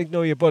seriously. Don't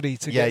ignore your body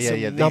to get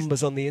some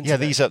numbers on the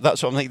internet. Yeah,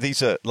 that's what I'm thinking.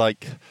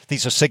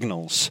 These are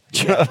signals.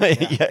 Do you know what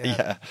I mean?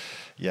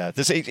 Yeah.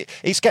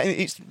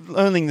 It's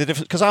learning the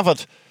difference, because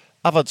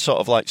I've had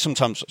sort of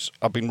sometimes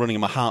I've been running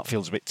and my heart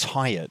feels a bit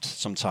tired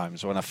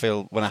sometimes when I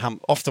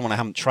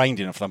haven't trained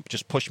enough and I'm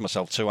just pushing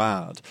myself too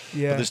hard.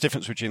 Yeah. But there's a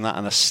difference between that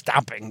and a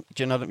stabbing.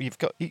 Do you know that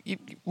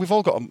we've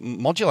all got to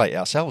modulate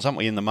ourselves, haven't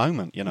we, in the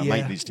moment,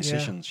 make these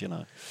decisions,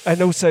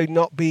 And also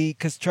not be,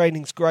 because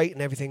training's great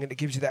and everything and it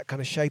gives you that kind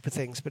of shape of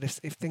things, but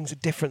if things are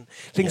different,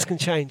 things can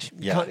change.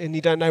 And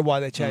you don't know why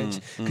they change,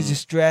 because you're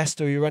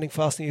stressed or you're running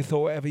faster than you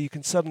thought, whatever, you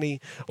can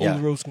suddenly, all the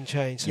rules can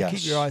change. So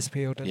keep your eyes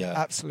peeled and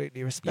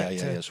absolutely respect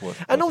it.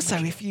 And also,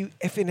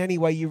 if in any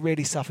way you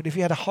really suffered, if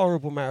you had a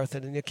horrible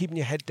marathon and you're keeping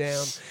your head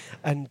down,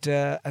 and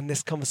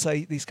these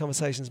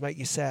conversations make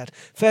you sad,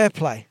 fair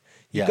play.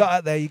 You got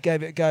out there, you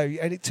gave it a go.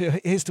 And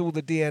here's to all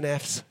the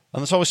DNFs. And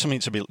there's always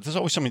something to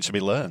be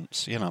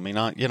learnt. I mean,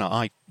 I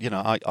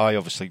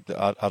obviously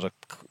had a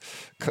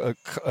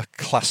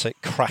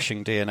classic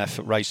crashing DNF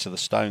at Race to the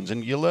Stones,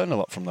 and you learn a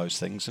lot from those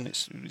things, and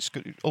it's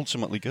good,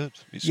 ultimately good.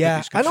 It's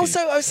good and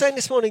also I was saying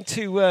this morning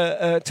to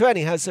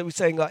Annie, I was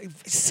saying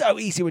it's so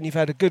easy when you've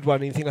had a good one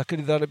and you think I could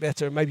have done it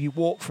better, and maybe you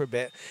walk for a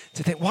bit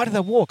to think, why did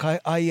I walk?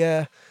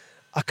 I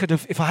could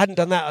have, if I hadn't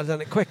done that, I'd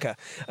done it quicker.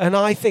 And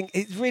I think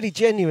it's really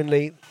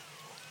genuinely,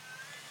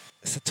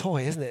 it's a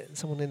toy, isn't it?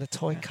 Someone in a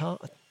toy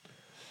cart.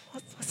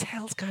 What the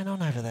hell's going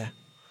on over there?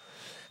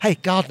 Hey,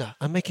 Gardner,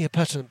 I'm making a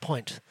pertinent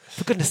point.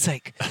 For goodness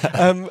sake.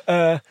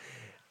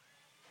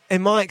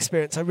 In my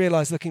experience, I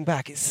realised looking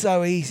back, it's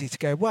so easy to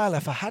go, well,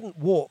 if I hadn't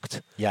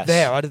walked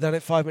there, I'd have done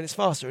it 5 minutes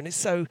faster. And it's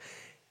so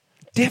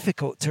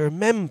difficult to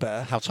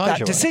remember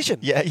that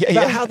decision.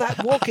 How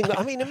that walking.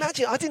 I mean,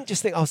 imagine, I didn't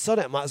just think, sod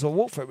it, I might as well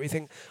walk for it. We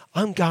think,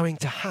 I'm going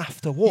to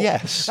have to walk.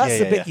 Yes. That's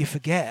the bit you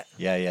forget.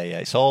 Yeah.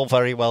 It's all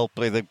very well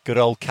the good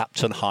old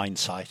Captain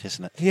Hindsight,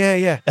 isn't it?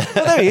 Yeah.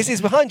 Well, there he is. He's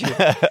behind you.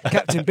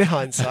 Captain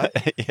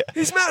Behindsight.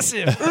 He's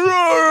massive.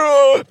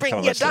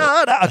 Bring your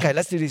dad. Okay,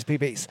 let's do these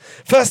PBs.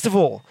 First of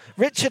all,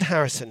 Richard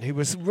Harrison, who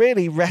was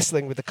really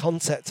wrestling with the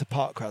concept of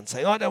parkrun,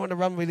 saying, I don't want to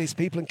run with these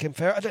people in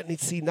Kinfair. I don't need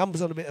to see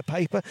numbers on a bit of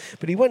paper.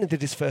 But he went and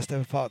did his first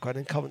ever parkrun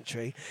in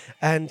Coventry,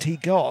 and he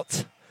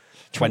got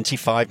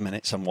 25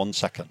 minutes and 1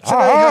 second. So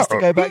now he has to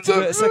go back to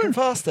do it a second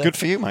faster. Good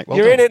for you, mate. Well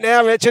You're done. in it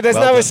now, Richard. There's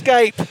no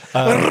escape.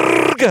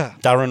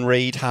 Darren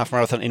Reed, half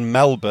marathon in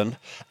Melbourne,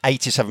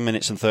 87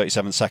 minutes and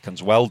 37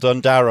 seconds. Well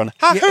done, Darren.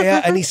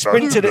 And he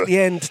sprinted at the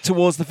end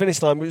towards the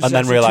finish line, which was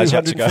and then realised he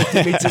had to go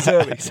 250 metres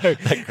early. So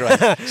great.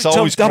 It's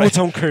always double great.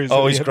 Tom Cruise.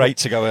 Always great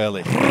to go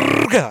early.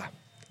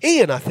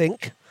 Ian, I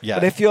think. Yeah.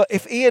 But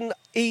if Ian,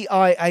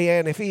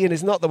 E-I-A-N, if Ian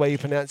is not the way you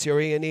pronounce your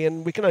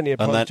Ian, we can only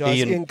apologise.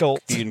 Ian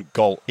Galt.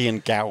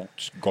 Ian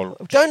Gout.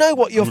 Don't know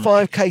what your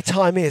 5K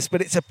time is,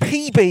 but it's a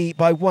PB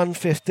by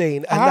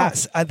 1:15,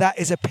 and that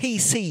is a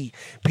PC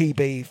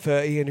PB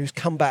for Ian, who's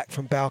come back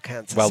from bowel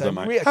cancer. Well done,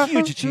 mate. A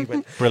huge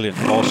achievement. Brilliant.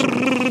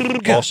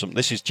 Awesome.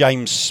 This is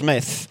James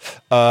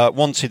Smith,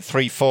 wanted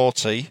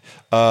 340.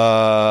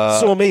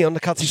 Saw me on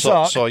the Cutsy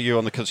Sark. Saw you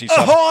on the Cutsy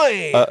Sark.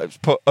 Ahoy!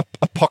 Put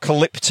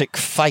apocalyptic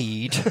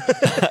fade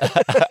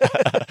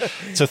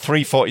to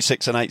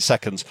 3:46 and 8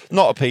 seconds.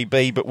 Not a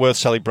PB, but worth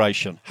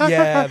celebration.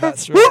 Yeah,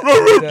 that's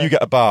right. You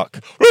get a bark.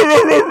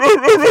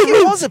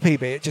 It was a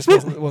PB, it just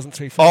wasn't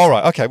 3:40. All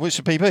right, okay, what's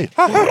a PB?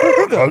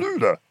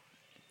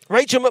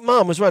 Rachel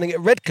McMahon was running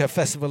at Redcar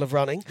Festival of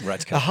Running,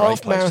 a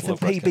half marathon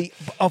PB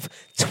of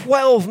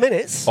 12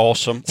 minutes.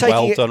 Awesome. Taking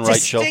well done, it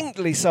Rachel.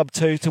 Distinctly sub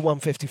 2 to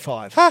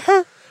 1:55.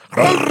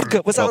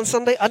 Was that on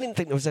Sunday? I didn't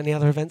think there was any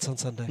other events on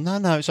Sunday.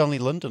 No, it's only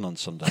London on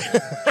Sunday.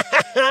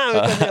 We've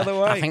gone the other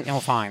way. I think you'll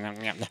find them.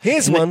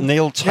 Here's one.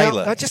 Neil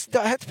Taylor.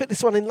 Now, I had to put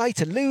this one in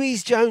later.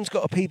 Louise Jones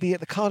got a PB at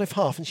the Cardiff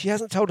Half, and she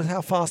hasn't told us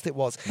how fast it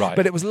was. Right.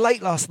 But it was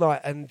late last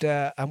night, and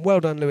well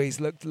done, Louise.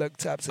 Looked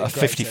absolutely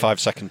great.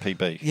 55-second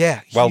PB.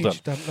 Yeah. Well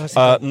huge. done. Nicely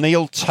done.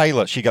 Neil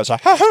Taylor. She goes,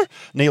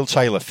 Neil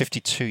Taylor,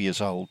 52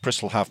 years old,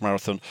 Bristol Half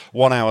Marathon,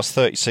 1 hour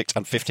 36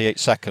 and 58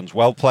 seconds.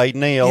 Well played,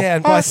 Neil. Yeah,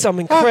 and by some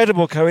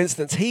incredible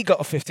coincidence, he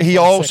got a 50. He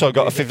also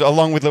got a 50,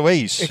 along with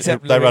Louise.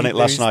 Except they ran it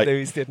last night.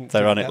 Louise didn't.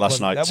 They ran it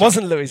last night. That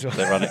wasn't Louise.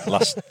 They ran it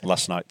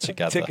last night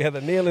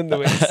together. Neil and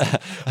Louise.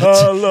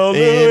 Hello,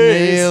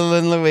 Louise. Neil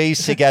and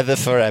Louise together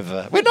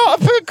forever. We're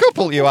not a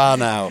couple, you are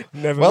now.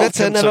 Never met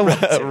her, Welcome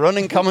never to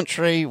Running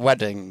Commentary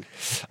Wedding.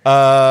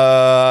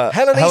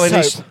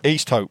 Helen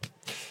East Hope.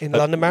 In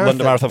London Marathon.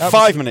 London Marathon,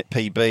 5-minute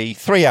PB,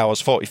 3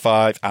 hours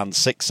 45 and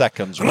 6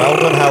 seconds. Well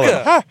done,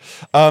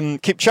 Helen.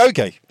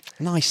 Kipchoge.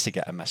 Nice to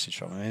get a message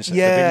from him, isn't it?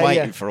 Yeah, They've been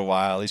waiting for a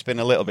while. He's been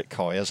a little bit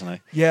coy, hasn't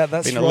he? Yeah,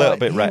 that's been right. a little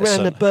bit he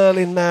reticent. ran the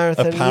Berlin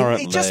Marathon.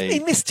 Apparently. He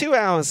missed 2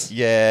 hours.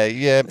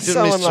 Yeah.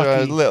 So Missed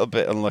unlucky. a little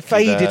bit unlucky.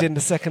 Faded there. in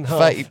the second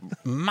half.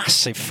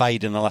 Massive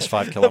fade in the last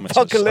 5 kilometres.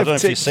 I don't know if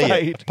Apocalyptic you see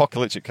fade. it.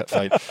 Apocalyptic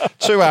fade.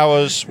 2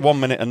 hours, 1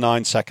 minute and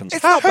 9 seconds.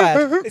 It's not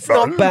bad. It's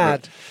not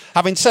bad.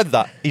 Having said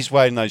that, he's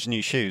wearing those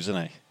new shoes,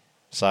 isn't he?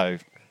 So,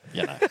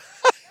 you know.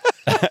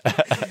 Do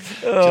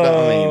you know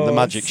what I mean? The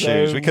magic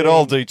shoes. We could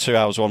all do 2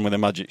 hours one with the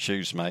magic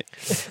shoes, mate.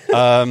 We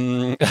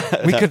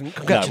couldn't. Congratulations.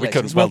 No, we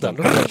couldn't. Well done.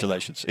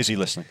 Congratulations. Is he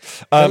listening?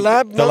 The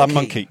Lab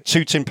Monkey.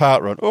 2 tin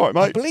park run. All right,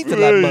 mate. I believe the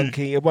Lab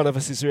Monkey, one of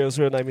us, his real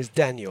name is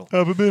Daniel.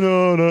 Have been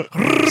on it.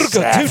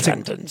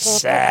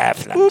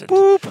 South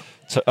London.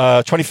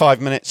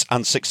 25 minutes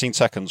and 16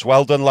 seconds.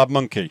 Well done, Lab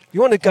Monkey.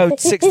 You want to go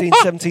 16,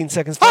 17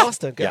 seconds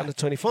faster and get Yeah. under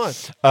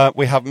 25.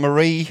 We have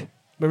Marie.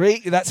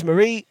 That's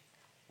Marie.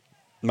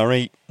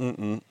 Marie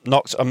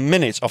knocked a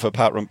minute off her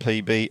park run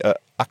PB at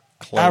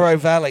Arrow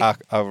Valley.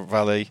 Arrow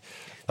Valley.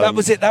 That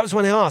was it. That was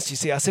when I asked. You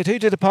see, I said, "Who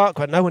did a park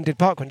run?" No one did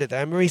park run, did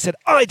they? And Marie said,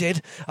 "I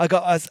did. I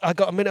got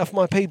a minute off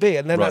my PB,"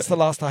 and then Right. that's the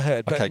last I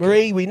heard. But Okay,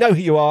 Marie, we know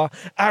who you are.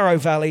 Arrow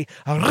Valley.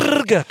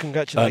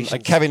 Congratulations.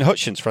 And Kevin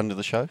Hutchins, friend of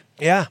the show.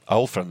 Yeah.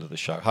 Old friend of the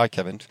show. Hi,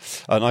 Kevin.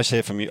 Nice to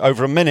hear from you.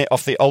 Over a minute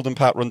off the Oldham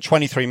Park run,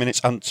 23 minutes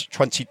and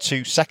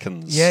 22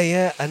 seconds.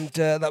 Yeah. And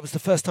that was the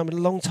first time in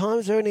a long time.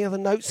 Is there any other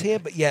notes here?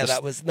 But yeah,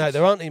 that was... No,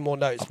 there aren't any more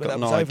notes. I've but got that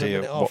was no over a idea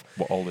minute off.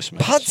 what all this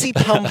means. Pudsey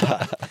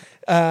Pumper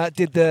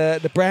did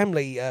the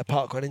Bramley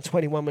park run in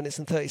 21 minutes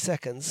and 30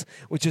 seconds,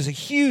 which was a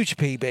huge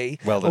PB,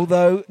 Well done.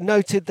 although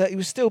noted that he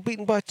was still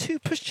beaten by 2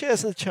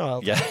 pushchairs and a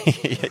child. Yeah.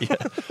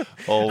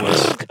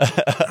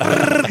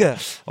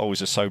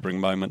 Always a sobering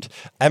moment.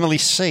 Emily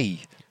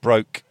C.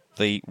 broke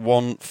the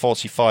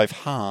 1:45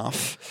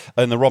 half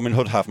in the Robin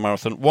Hood Half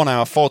Marathon, 1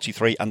 hour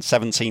 43 and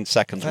 17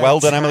 seconds. Well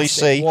done, Emily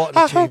C. What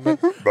an achievement.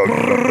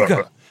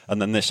 And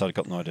then this, I've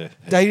got no idea.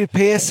 David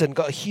Pearson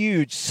got a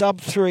huge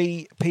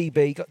sub-3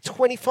 PB, got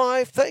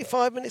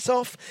 35 minutes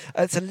off.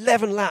 It's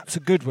 11 laps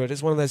of Goodwood.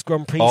 It's one of those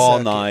Grand Prix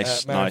circuit,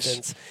 nice.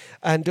 marathons.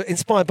 And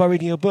inspired by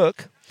reading your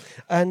book.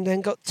 And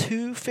then got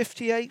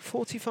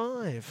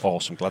 2:58.45.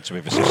 Awesome, glad to be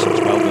of assistance.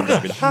 Well done,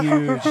 David.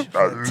 Huge,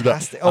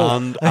 fantastic. Oh,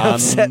 And I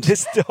upset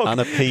this dog. And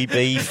a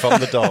PB from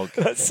the dog.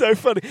 That's so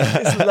funny.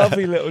 This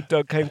lovely little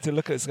dog came to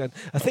look at us going,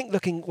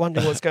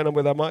 wondering what's going on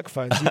with our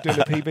microphones. We're doing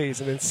the PBs.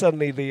 And then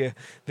suddenly the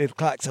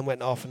klaxon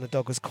went off and the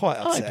dog was quite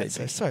upset.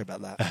 So sorry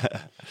about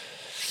that.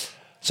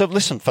 So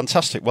listen,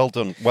 fantastic. Well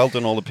done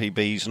all the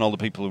PBs and all the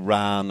people who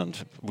ran,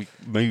 and we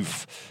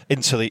move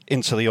into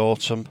the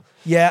autumn.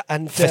 Yeah,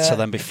 and fitter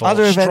than before,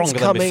 other events stronger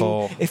coming. than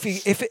before.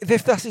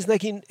 If that is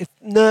making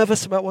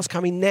nervous about what's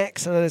coming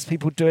next, I know there's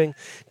people doing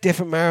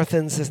different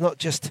marathons. There's not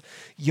just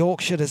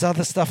Yorkshire. There's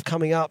other stuff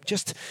coming up.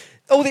 Just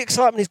all the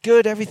excitement is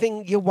good.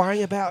 Everything you're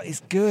worrying about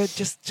is good.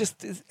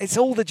 Just it's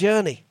all the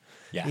journey.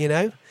 Yeah. You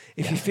know.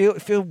 If you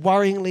feel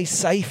worryingly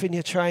safe in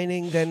your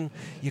training, then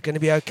you're going to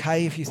be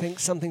okay. If you think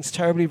something's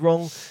terribly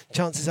wrong,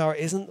 chances are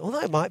it isn't.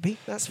 Although it might be.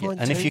 That's fine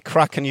too. And if you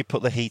crack and you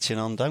put the heating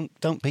on,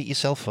 don't beat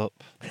yourself up.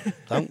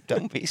 Don't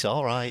be. It's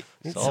all right.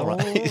 It's all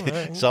right.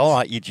 It's all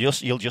right.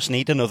 You'll just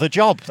need another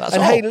job. That's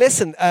and all. hey,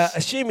 listen.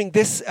 Assuming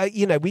this,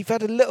 we've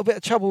had a little bit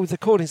of trouble with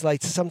recordings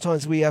later.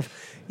 Sometimes we have,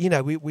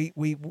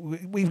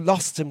 we've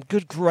lost some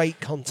great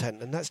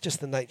content, and that's just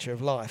the nature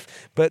of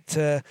life. But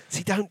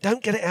see,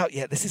 don't get it out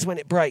yet. This is when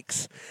it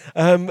breaks.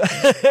 We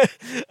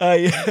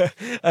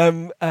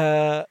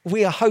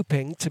are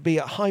hoping to be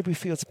at Highbury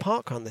Fields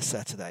Parkrun this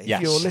Saturday. Yes.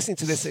 If you're listening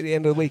to this at the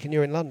end of the week and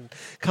you're in London,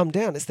 come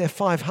down. It's their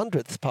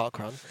 500th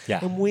parkrun,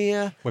 and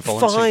we're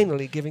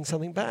finally giving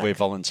something back. We're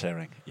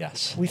volunteering,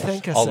 yes. We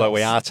thank ourselves. Although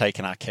we are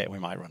taking our kit, we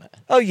might run it.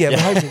 Oh yeah, we're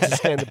hoping to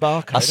scan the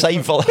barcode. I say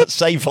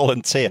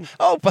volunteer.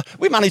 Oh, but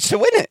we managed to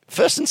win it,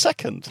 first and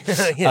second.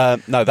 Yeah.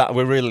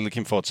 We're really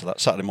looking forward to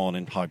that Saturday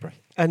morning, Highbury.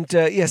 And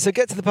so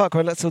get to the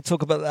parkrun. Let's all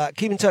talk about that.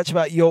 Keep in touch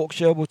about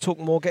Yorkshire. We'll talk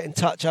more. Get in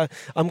touch. I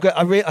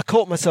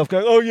caught myself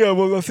going, oh yeah,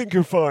 well I think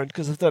you're fine,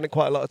 because I've done it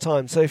quite a lot of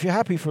times. So if you're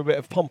happy for a bit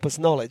of pompous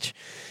knowledge,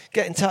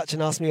 get in touch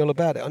and ask me all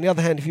about it. On the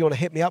other hand, if you want to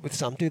hit me up with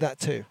some, do that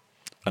too.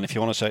 And if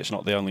you want to say it's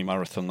not the only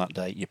marathon that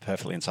day, you're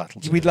perfectly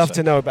entitled to. We'd love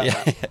to know about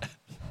that.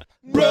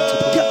 With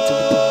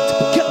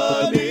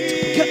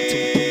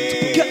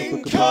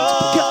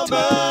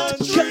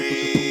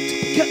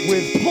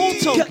Paul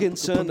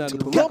Tonkinson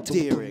and Rob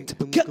Deering.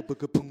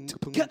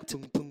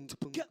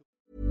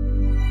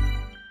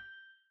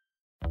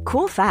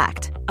 Cool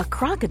fact, a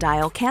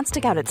crocodile can't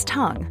stick out its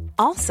tongue.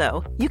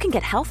 Also, you can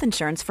get health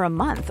insurance for a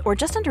month or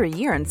just under a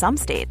year in some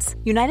states.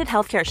 United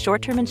Healthcare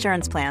short-term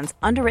insurance plans,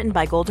 underwritten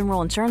by Golden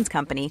Rule Insurance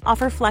Company,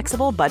 offer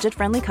flexible,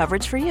 budget-friendly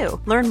coverage for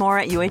you. Learn more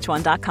at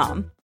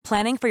uh1.com.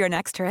 Planning for your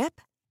next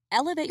trip?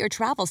 Elevate your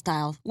travel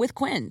style with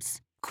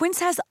Quince. Quince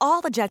has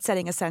all the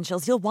jet-setting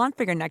essentials you'll want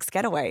for your next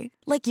getaway,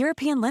 like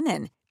European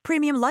linen,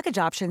 premium luggage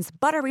options,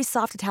 buttery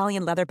soft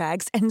Italian leather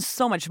bags, and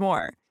so much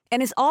more.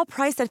 And is all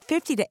priced at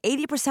 50 to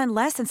 80%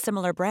 less than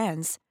similar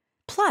brands.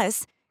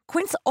 Plus,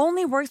 Quince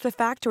only works with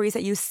factories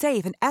that use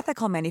safe and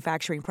ethical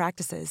manufacturing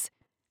practices.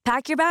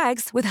 Pack your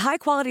bags with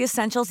high-quality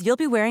essentials you'll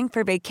be wearing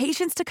for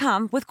vacations to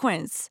come with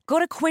Quince. Go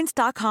to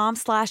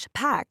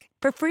quince.com/pack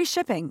for free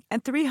shipping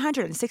and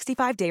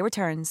 365-day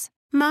returns.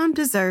 Mom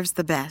deserves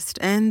the best,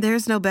 and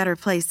there's no better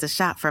place to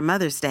shop for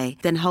Mother's Day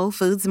than Whole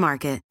Foods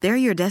Market. They're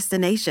your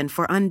destination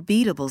for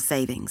unbeatable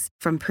savings,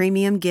 from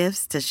premium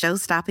gifts to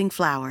show-stopping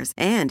flowers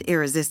and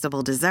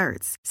irresistible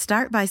desserts.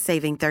 Start by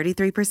saving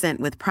 33%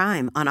 with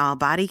Prime on all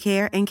body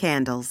care and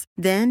candles.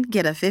 Then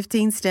get a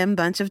 15-stem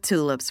bunch of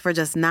tulips for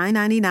just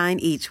 $9.99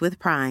 each with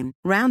Prime.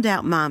 Round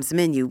out Mom's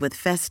menu with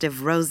festive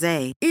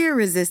rosé,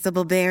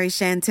 irresistible berry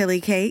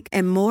chantilly cake,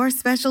 and more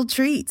special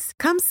treats.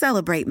 Come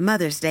celebrate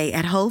Mother's Day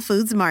at Whole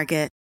Foods Market.